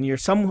Trekkie and you're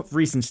some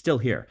reason still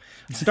here,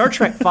 Star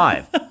Trek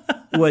 5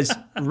 was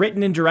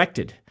written and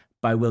directed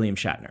by William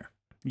Shatner,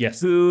 Yes.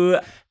 who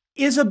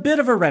is a bit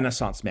of a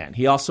Renaissance man.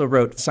 He also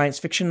wrote science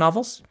fiction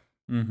novels,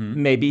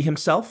 maybe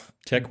himself.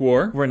 Tech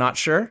War. We're not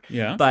sure.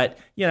 Yeah. But,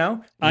 I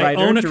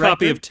writer, own a director.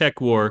 copy of Tech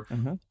War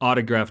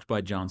autographed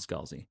by John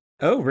Scalzi.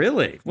 Oh,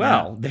 really?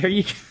 Well, there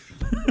you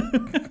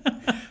go.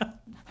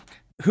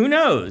 Who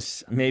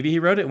knows? Maybe he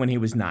wrote it when he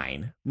was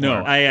 9. No,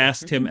 Or- I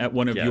asked him at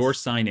one of Yes. your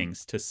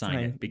signings to sign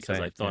Sign- it because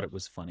sign I it, thought yeah. it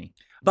was funny.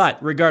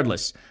 But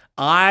regardless,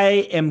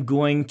 I am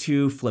going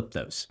to flip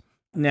those.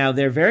 Now,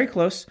 they're very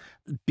close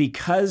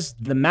because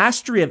the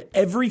mastery of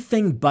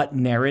everything but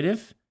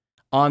narrative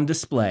on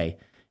display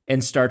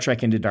in Star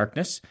Trek Into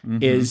Darkness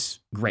is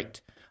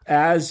great.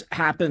 As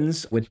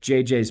happens with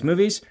JJ's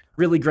movies,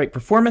 really great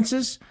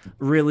performances,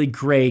 really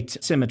great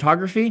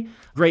cinematography,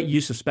 great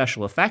use of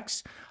special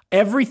effects.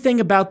 Everything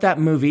about that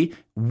movie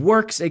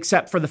works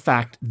except for the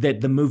fact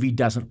that the movie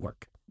doesn't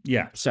work.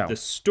 Yeah. So- the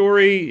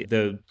story,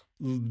 the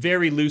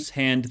very loose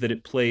hand that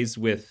it plays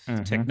with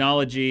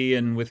technology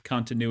and with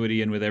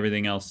continuity and with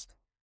everything else,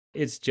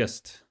 it's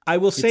just I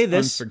will say it's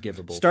this,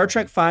 unforgivable. Star for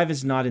Trek me. 5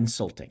 is not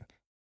insulting.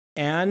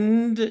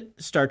 And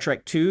Star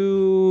Trek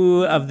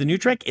 2 of the new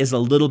Trek is a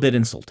little bit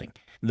insulting.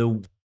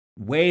 The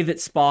way that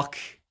Spock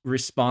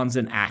responds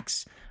and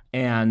acts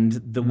and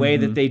the way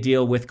that they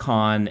deal with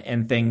Khan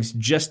and things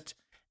just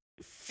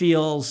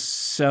feels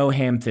so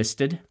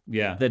ham-fisted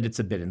Yeah. that it's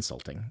a bit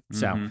insulting.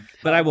 So,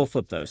 but I will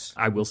flip those.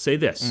 I will say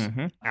this.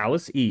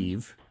 Alice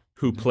Eve,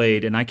 who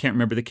played, and I can't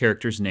remember the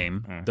character's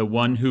name, the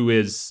one who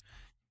is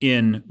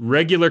in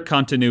regular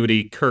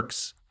continuity,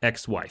 Kirk's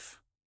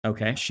ex-wife.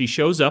 Okay. She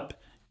shows up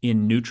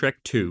in New Trek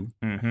 2.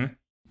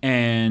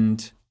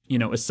 And,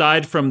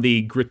 aside from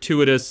the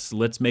gratuitous,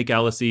 let's make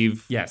Alice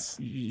Eve Yes.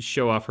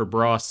 show off her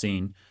bra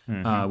scene,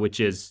 which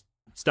is,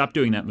 stop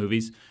doing that,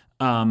 movies.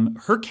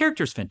 Her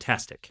character's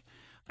fantastic.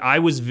 I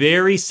was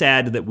very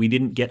sad that we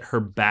didn't get her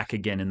back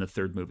again in the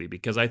third movie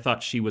because I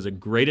thought she was a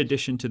great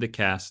addition to the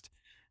cast.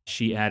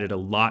 She added a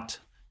lot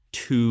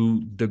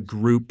to the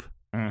group.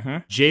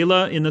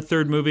 Jayla in the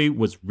third movie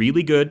was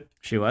really good.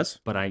 She was.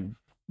 But I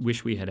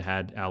wish we had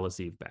had Alice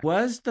Eve back.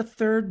 Was the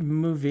third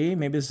movie,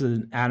 maybe this is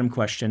an Adam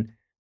question,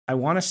 I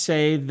want to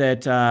say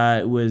that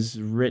it was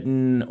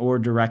written or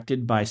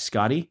directed by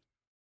Scotty.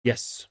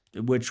 Yes.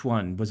 Which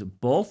one? Was it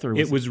both? Or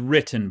was it was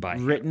written by.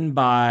 Written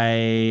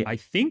by... I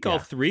think all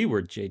three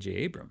were J.J.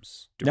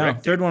 Abrams. Directed.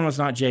 No, third one was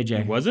not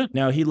J.J. Was it?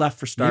 No, he left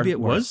for Star Wars. Maybe it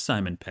was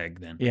Simon Pegg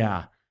then.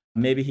 Yeah.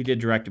 Maybe he did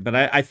direct it, but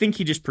I think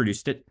he just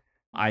produced it.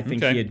 I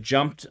think he had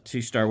jumped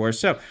to Star Wars.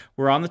 So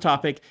we're on the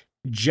topic.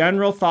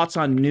 General thoughts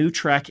on new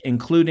Trek,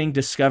 including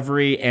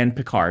Discovery and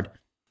Picard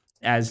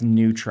as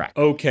new Trek.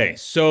 Okay,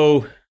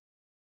 so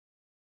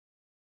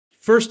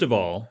first of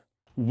all,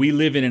 we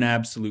live in an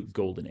absolute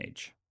golden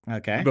age.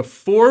 Okay.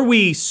 Before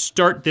we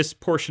start this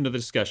portion of the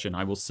discussion,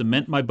 I will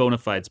cement my bona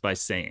fides by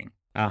saying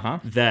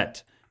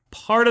that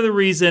part of the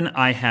reason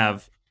I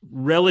have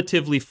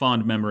relatively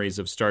fond memories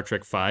of Star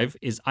Trek V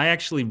is I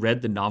actually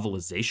read the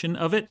novelization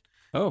of it.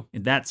 Oh.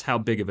 And that's how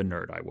big of a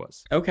nerd I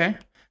was. Okay.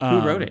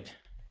 Who wrote it?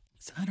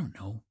 I don't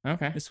know.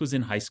 Okay. This was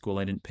in high school.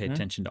 I didn't pay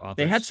attention to authors.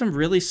 They had some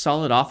really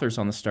solid authors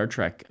on the Star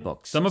Trek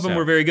books. Some of them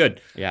were very good.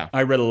 Yeah.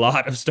 I read a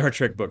lot of Star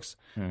Trek books.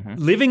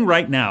 Living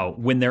right now,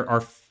 when there are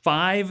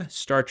 5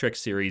 Star Trek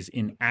series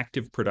in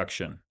active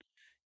production,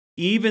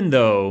 even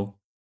though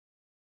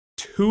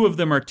 2 of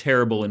them are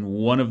terrible and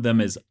 1 of them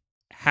is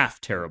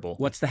half terrible.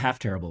 What's the half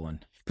terrible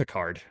one?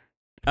 Picard.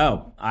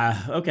 Oh,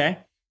 okay.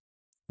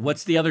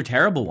 What's the other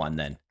terrible one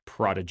then?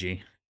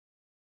 Prodigy.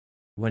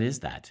 What is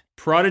that?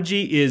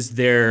 Prodigy is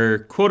their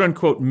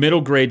quote-unquote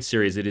middle grade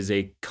series. It is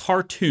a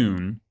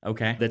cartoon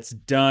that's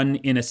done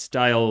in a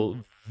style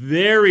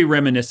very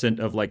reminiscent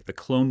of like the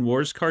Clone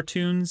Wars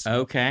cartoons.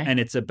 Okay. And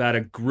it's about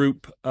a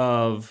group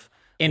of...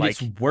 And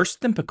it's worse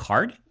than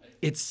Picard?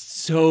 It's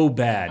so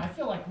bad. I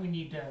feel like we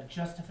need a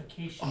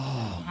justification for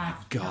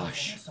half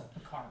terribleness of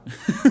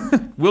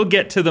Picard. We'll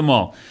get to them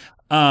all.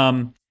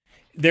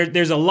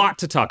 There's a lot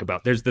to talk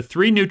about. There's the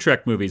 3 new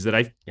Trek movies that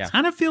I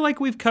kind of feel like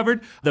we've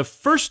covered. The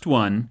first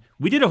one,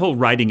 we did a whole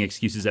writing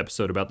excuses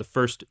episode about the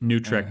first new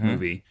Trek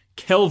movie,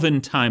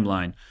 Kelvin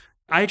Timeline.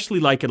 I actually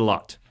like it a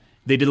lot.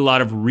 They did a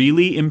lot of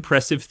really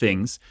impressive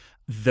things.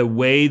 The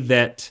way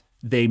that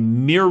they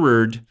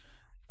mirrored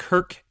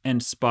Kirk and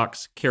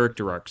Spock's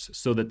character arcs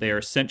so that they are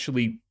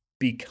essentially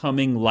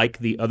becoming like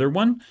the other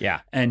one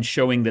and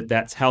showing that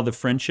that's how the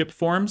friendship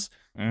forms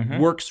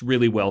works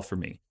really well for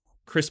me.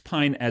 Chris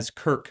Pine as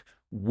Kirk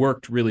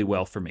worked really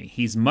well for me.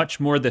 He's much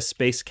more the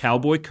space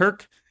cowboy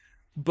Kirk,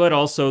 but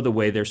also the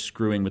way they're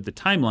screwing with the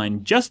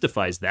timeline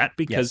justifies that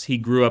because he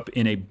grew up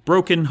in a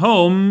broken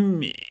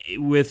home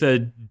with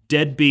a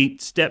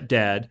deadbeat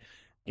stepdad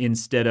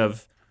instead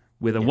of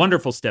with a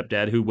wonderful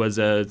stepdad who was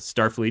a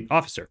Starfleet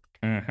officer.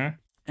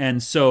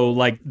 And so,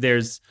 like,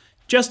 there's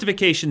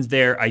justifications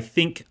there. I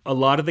think a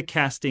lot of the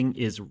casting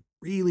is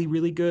really,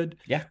 really good.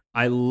 Yeah.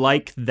 I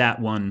like that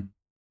one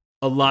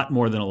a lot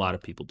more than a lot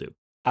of people do.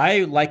 I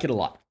like it a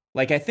lot.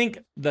 Like, I think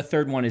the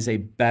third one is a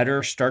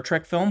better Star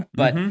Trek film,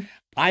 but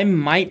I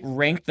might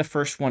rank the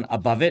first one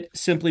above it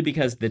simply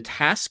because the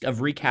task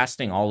of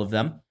recasting all of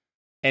them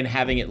and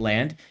having it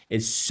land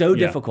is so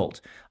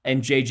difficult.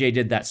 And JJ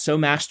did that so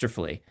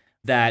masterfully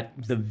that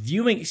the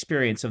viewing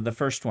experience of the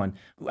first one,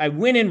 I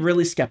went in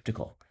really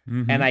skeptical.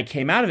 And I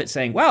came out of it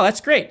saying, wow,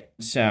 that's great.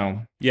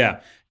 So,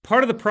 yeah.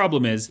 Part of the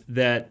problem is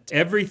that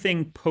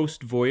everything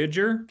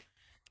post-Voyager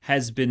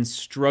has been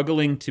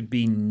struggling to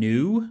be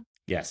new.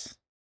 Yes.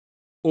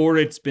 Or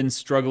it's been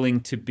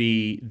struggling to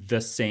be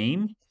the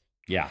same.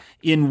 Yeah.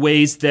 In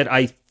ways that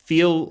I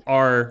feel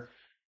are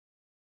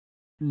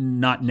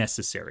not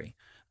necessary.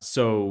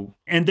 So,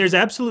 and there's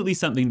absolutely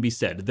something to be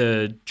said.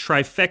 The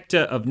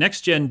trifecta of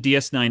Next Gen,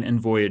 DS9, and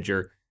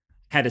Voyager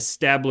had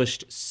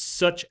established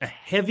such a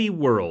heavy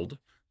world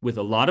with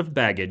a lot of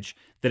baggage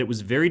that it was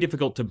very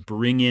difficult to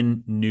bring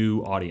in new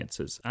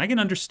audiences. I can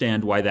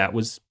understand why that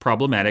was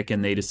problematic,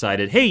 and they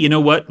decided, hey, you know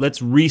what? Let's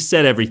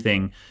reset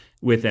everything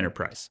with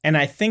Enterprise. And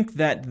I think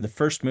that the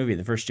first movie,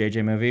 the first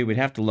JJ movie, we'd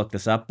have to look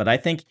this up, but I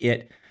think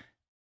it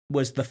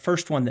was the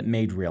first one that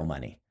made real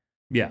money.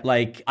 Yeah.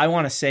 Like, I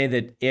want to say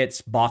that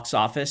its box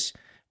office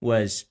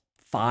was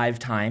 5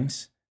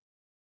 times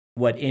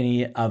what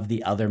any of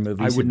the other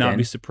movies I would not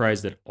be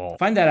surprised at all.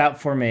 Find that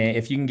out for me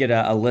if you can get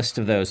a list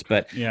of those.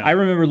 But I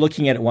remember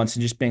looking at it once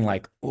and just being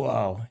like,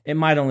 whoa, it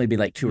might only be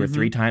like 2 or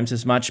 3 times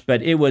as much,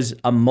 but it was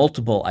a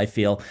multiple, I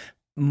feel,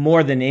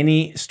 more than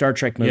any Star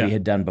Trek movie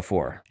had done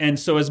before. And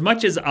so as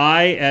much as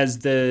I, as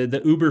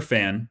the Uber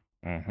fan,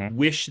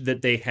 wish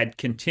that they had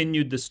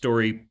continued the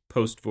story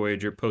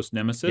post-Voyager,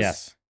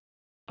 post-Nemesis,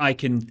 I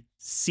can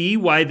see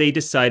why they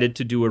decided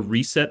to do a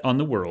reset on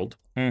the world.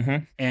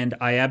 And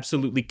I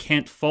absolutely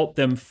can't fault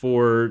them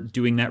for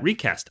doing that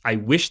recast. I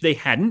wish they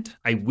hadn't.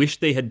 I wish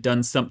they had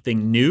done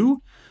something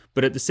new.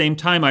 But at the same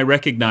time, I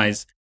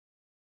recognize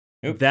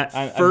Oop, that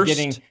I'm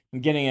first... I'm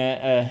getting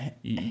a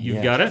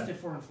You've got it? Adjusted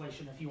for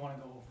inflation if you want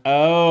to go over.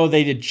 Oh,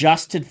 they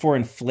adjusted for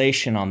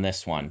inflation on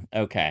this one.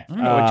 Okay. I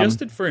don't know.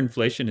 Adjusted for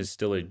inflation is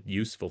still a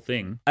useful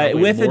thing.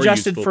 Probably With more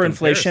adjusted useful for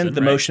inflation, comparison,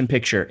 the right? motion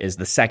picture is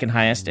the second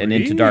highest, and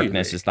Into Really?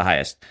 Darkness is the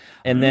highest.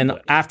 And then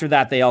boy. after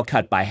that, they all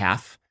cut by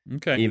half,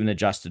 Okay. even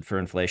adjusted for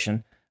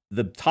inflation.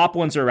 The top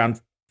ones are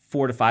around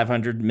 400 to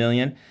 500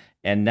 million,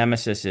 and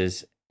Nemesis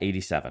is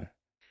 87.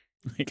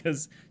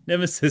 Because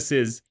Nemesis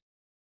is,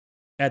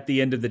 at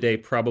the end of the day,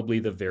 probably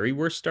the very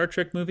worst Star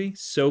Trek movie.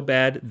 So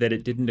bad that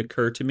it didn't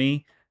occur to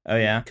me Oh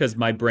yeah. because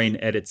my brain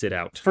edits it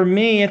out. For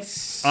me,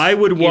 it's I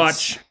would it's-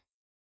 watch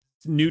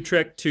New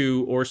Trek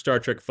 2 or Star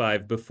Trek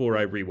 5 before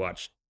I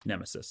rewatched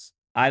Nemesis.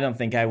 I don't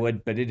think I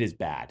would, but it is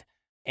bad.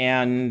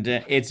 And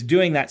it's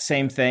doing that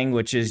same thing,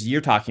 which is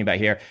you're talking about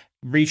here,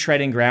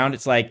 retreading ground.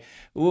 It's like,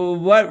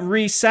 what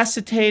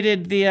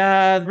resuscitated the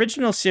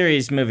original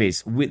series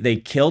movies? They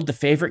killed the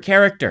favorite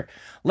character.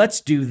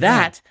 Let's do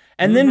that,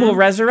 and then we'll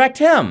resurrect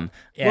him.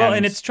 Well,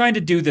 and it's trying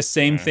to do the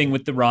same thing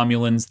with the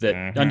Romulans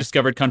that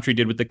Undiscovered Country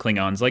did with the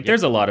Klingons. Like,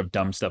 there's a lot of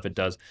dumb stuff it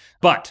does.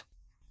 But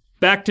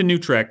back to New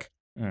Trek.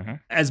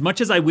 As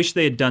much as I wish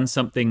they had done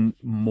something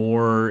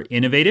more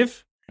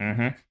innovative,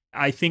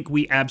 I think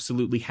we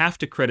absolutely have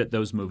to credit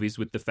those movies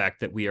with the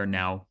fact that we are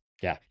now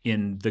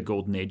in the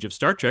golden age of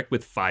Star Trek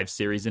with 5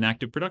 series in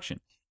active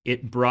production.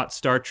 It brought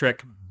Star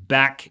Trek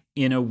back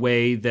in a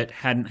way that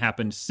hadn't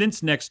happened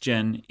since Next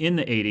Gen in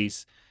the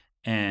 80s,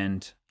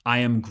 and I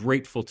am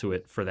grateful to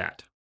it for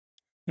that.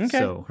 Okay.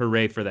 So,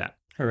 hooray for that.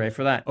 Hooray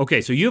for that.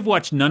 Okay, so you have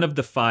watched none of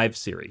the 5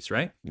 series,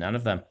 right? None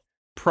of them.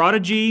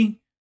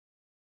 Prodigy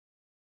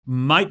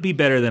might be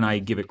better than I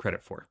give it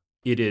credit for.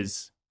 It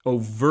is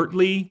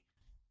overtly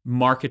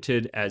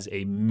marketed as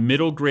a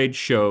middle grade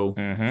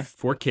show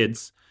for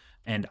kids,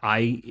 and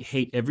I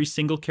hate every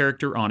single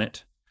character on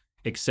it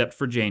except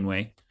for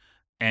Janeway.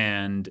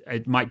 And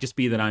it might just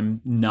be that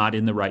I'm not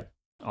in the right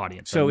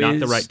audience. So I'm not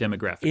the is right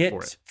demographic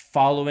for it.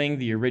 Following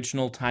the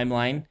original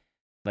timeline,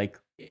 like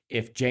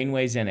if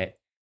Janeway's in it.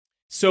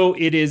 So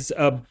it is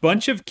a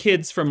bunch of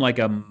kids from like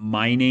a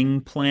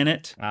mining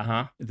planet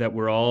that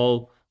were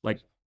all like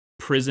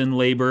prison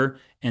labor,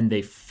 and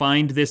they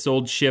find this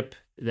old ship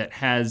that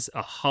has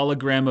a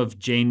hologram of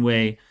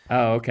Janeway.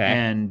 Oh, okay.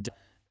 And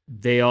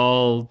they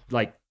all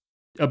like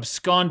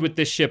abscond with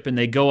this ship, and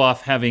they go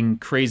off having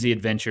crazy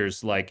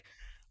adventures. Like,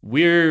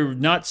 we're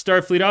not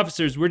Starfleet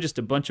officers, we're just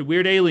a bunch of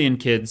weird alien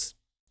kids.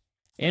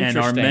 And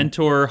our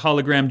mentor,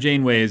 hologram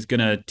Janeway, is going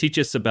to teach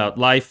us about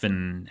life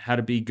and how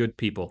to be good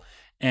people.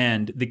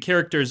 And the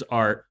characters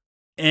are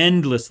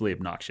endlessly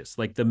obnoxious.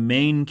 Like, the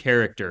main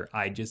character,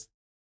 I just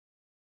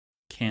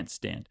can't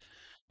stand.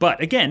 But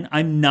again,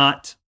 I'm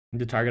not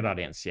the target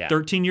audience,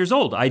 13 years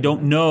old. I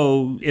don't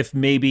know if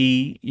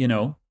maybe,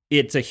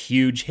 it's a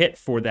huge hit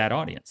for that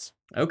audience.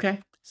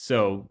 Okay.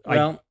 So,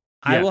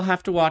 I will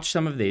have to watch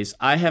some of these.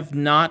 I have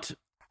not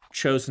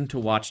chosen to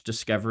watch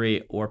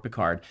Discovery or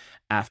Picard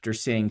after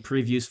seeing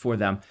previews for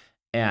them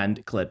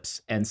and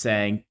clips and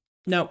saying,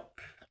 no,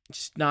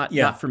 just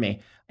not for me.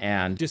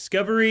 And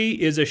Discovery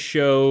is a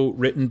show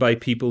written by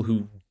people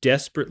who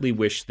desperately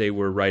wish they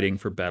were writing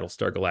for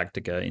Battlestar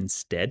Galactica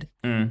instead.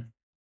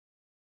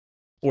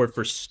 Or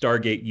for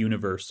Stargate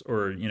Universe,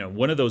 or,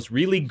 one of those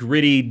really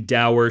gritty,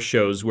 dour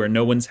shows where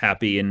no one's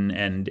happy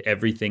and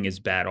everything is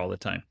bad all the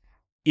time.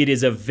 It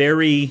is a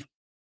very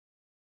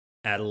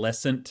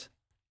adolescent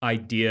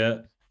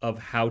idea of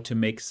how to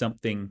make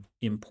something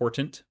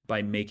important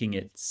by making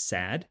it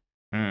sad.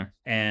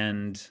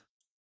 And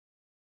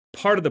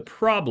part of the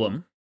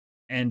problem,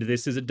 and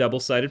this is a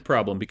double-sided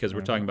problem because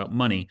we're talking about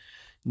money,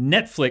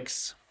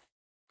 Netflix,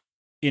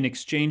 in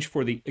exchange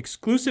for the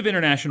exclusive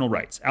international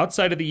rights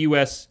outside of the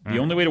US, the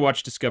only way to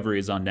watch Discovery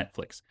is on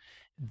Netflix.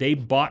 They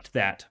bought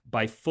that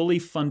by fully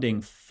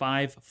funding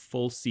 5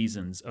 full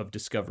seasons of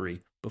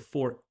Discovery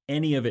before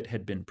any of it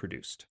had been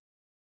produced.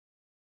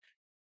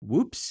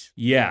 Whoops.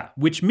 Yeah,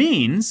 which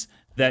means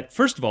that,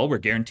 first of all, we're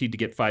guaranteed to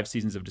get 5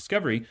 seasons of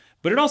Discovery,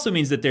 but it also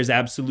means that there's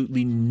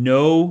absolutely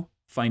no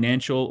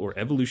financial or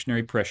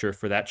evolutionary pressure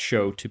for that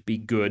show to be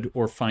good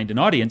or find an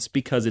audience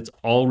because it's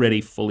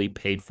already fully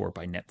paid for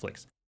by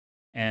Netflix.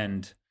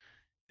 And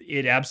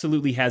it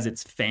absolutely has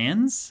its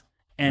fans,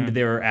 and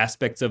there are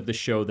aspects of the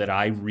show that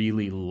I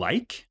really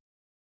like,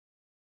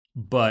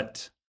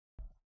 but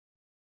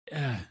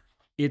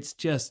it's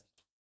just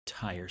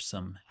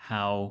tiresome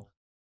how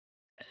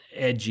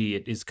edgy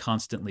it is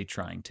constantly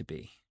trying to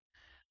be.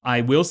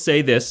 I will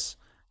say this,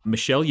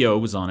 Michelle Yeoh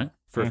was on it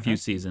for a few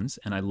seasons,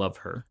 and I love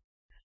her.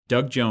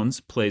 Doug Jones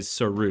plays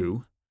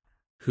Saru,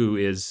 who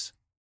is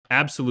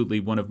absolutely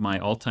one of my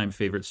all-time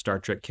favorite Star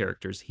Trek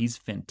characters. He's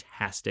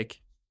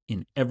fantastic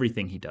in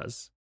everything he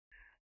does.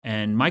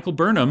 And Michael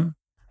Burnham,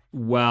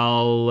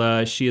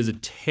 while she is a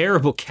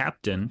terrible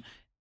captain,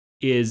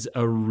 is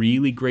a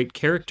really great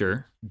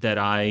character that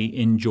I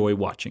enjoy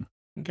watching.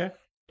 Okay.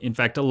 In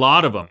fact, a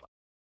lot of them.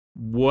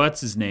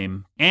 What's his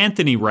name?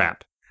 Anthony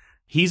Rapp.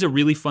 He's a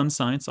really fun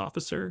science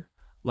officer.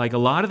 Like, a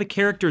lot of the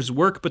characters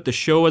work, but the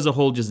show as a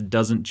whole just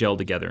doesn't gel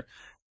together.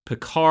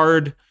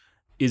 Picard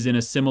is in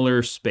a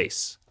similar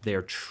space.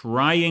 They're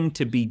trying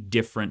to be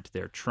different.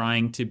 They're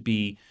trying to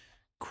be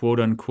quote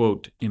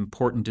unquote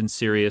important and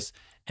serious.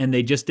 And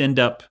they just end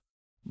up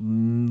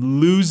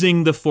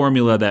losing the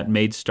formula that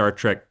made Star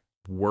Trek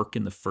work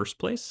in the first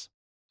place.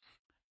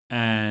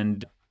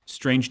 And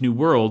Strange New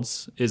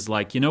Worlds is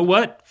like, you know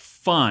what?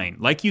 Fine.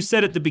 Like you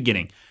said at the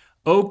beginning,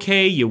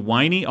 okay, you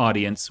whiny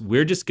audience,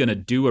 we're just going to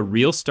do a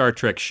real Star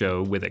Trek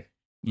show with a,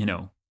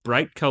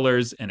 bright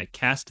colors and a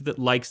cast that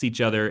likes each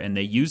other, and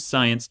they use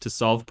science to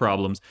solve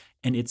problems,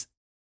 and it's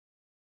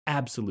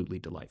absolutely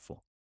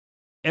delightful.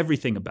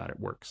 Everything about it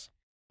works.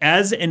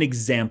 As an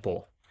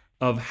example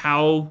of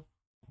how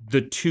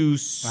the two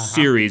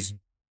series,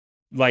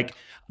 like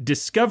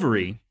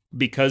Discovery,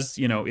 because,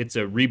 it's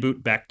a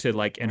reboot back to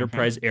like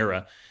Enterprise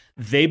era,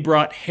 they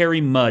brought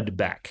Harry Mudd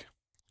back.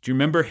 Do you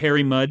remember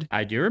Harry Mudd?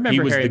 I do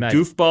remember Harry Mudd. He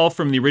was the goofball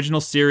from the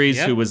original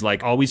series who was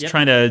like always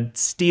trying to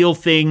steal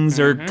things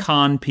or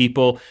con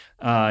people.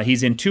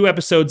 He's in 2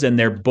 episodes, and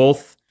they're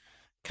both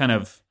kind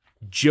of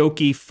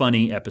jokey,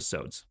 funny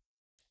episodes.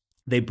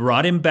 They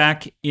brought him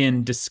back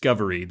in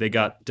Discovery. They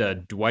got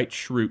Dwight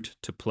Schrute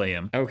to play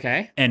him.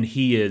 Okay. And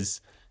he is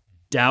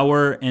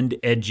dour and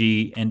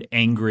edgy and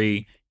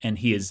angry, and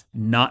he is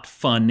not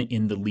fun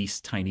in the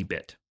least tiny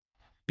bit,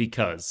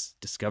 because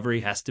Discovery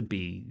has to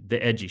be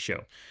the edgy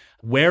show.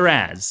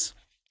 Whereas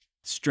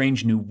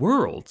Strange New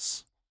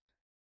Worlds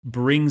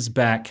brings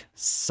back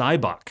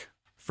Sybok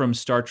from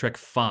Star Trek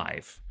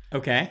V.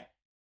 Okay.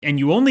 And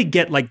you only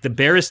get like the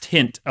barest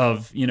hint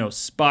of,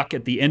 Spock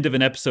at the end of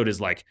an episode is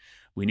like,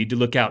 we need to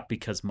look out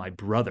because my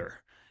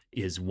brother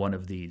is one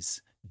of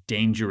these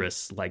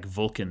dangerous like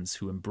Vulcans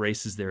who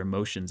embraces their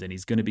emotions, and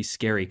he's going to be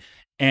scary.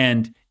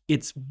 And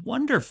it's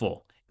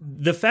wonderful.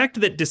 The fact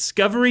that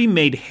Discovery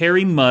made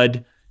Harry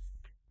Mudd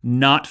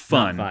not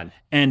fun,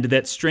 and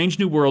that Strange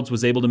New Worlds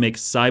was able to make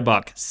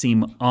Sybok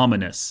seem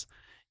ominous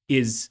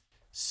is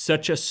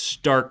such a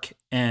stark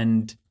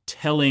and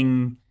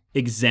telling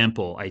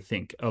example, I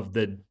think, of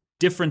the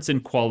difference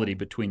in quality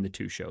between the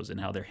two shows and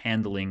how they're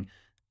handling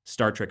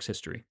Star Trek's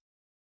history.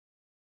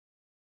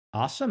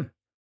 Awesome.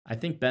 I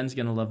think Ben's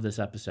going to love this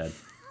episode.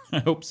 I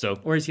hope so.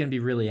 Or he's going to be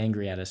really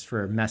angry at us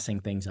for messing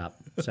things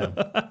up. So,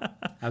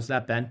 how's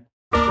that, Ben?